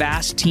from my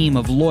vast team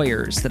of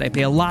lawyers that I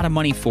pay a lot of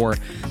money for.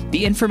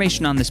 The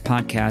information on this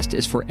podcast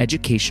is for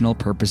educational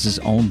purposes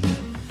only.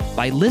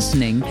 By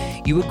listening,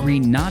 you agree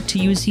not to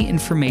use the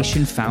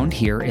information found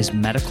here as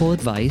medical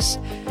advice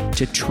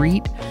to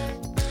treat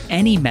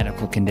any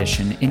medical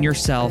condition in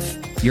yourself,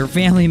 your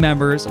family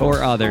members,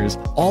 or others.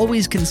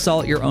 Always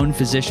consult your own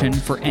physician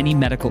for any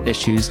medical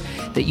issues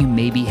that you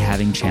may be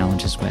having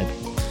challenges with.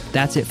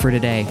 That's it for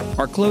today.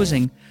 Our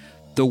closing.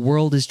 The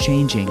world is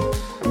changing.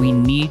 We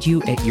need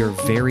you at your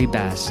very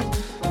best.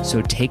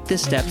 So take the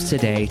steps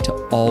today to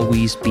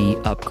always be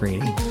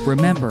upgrading.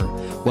 Remember,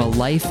 while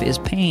life is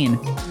pain,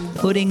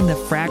 putting the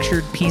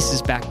fractured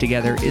pieces back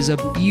together is a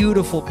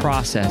beautiful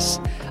process.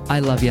 I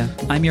love you.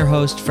 I'm your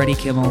host, Freddie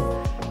Kimmel.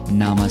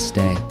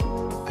 Namaste.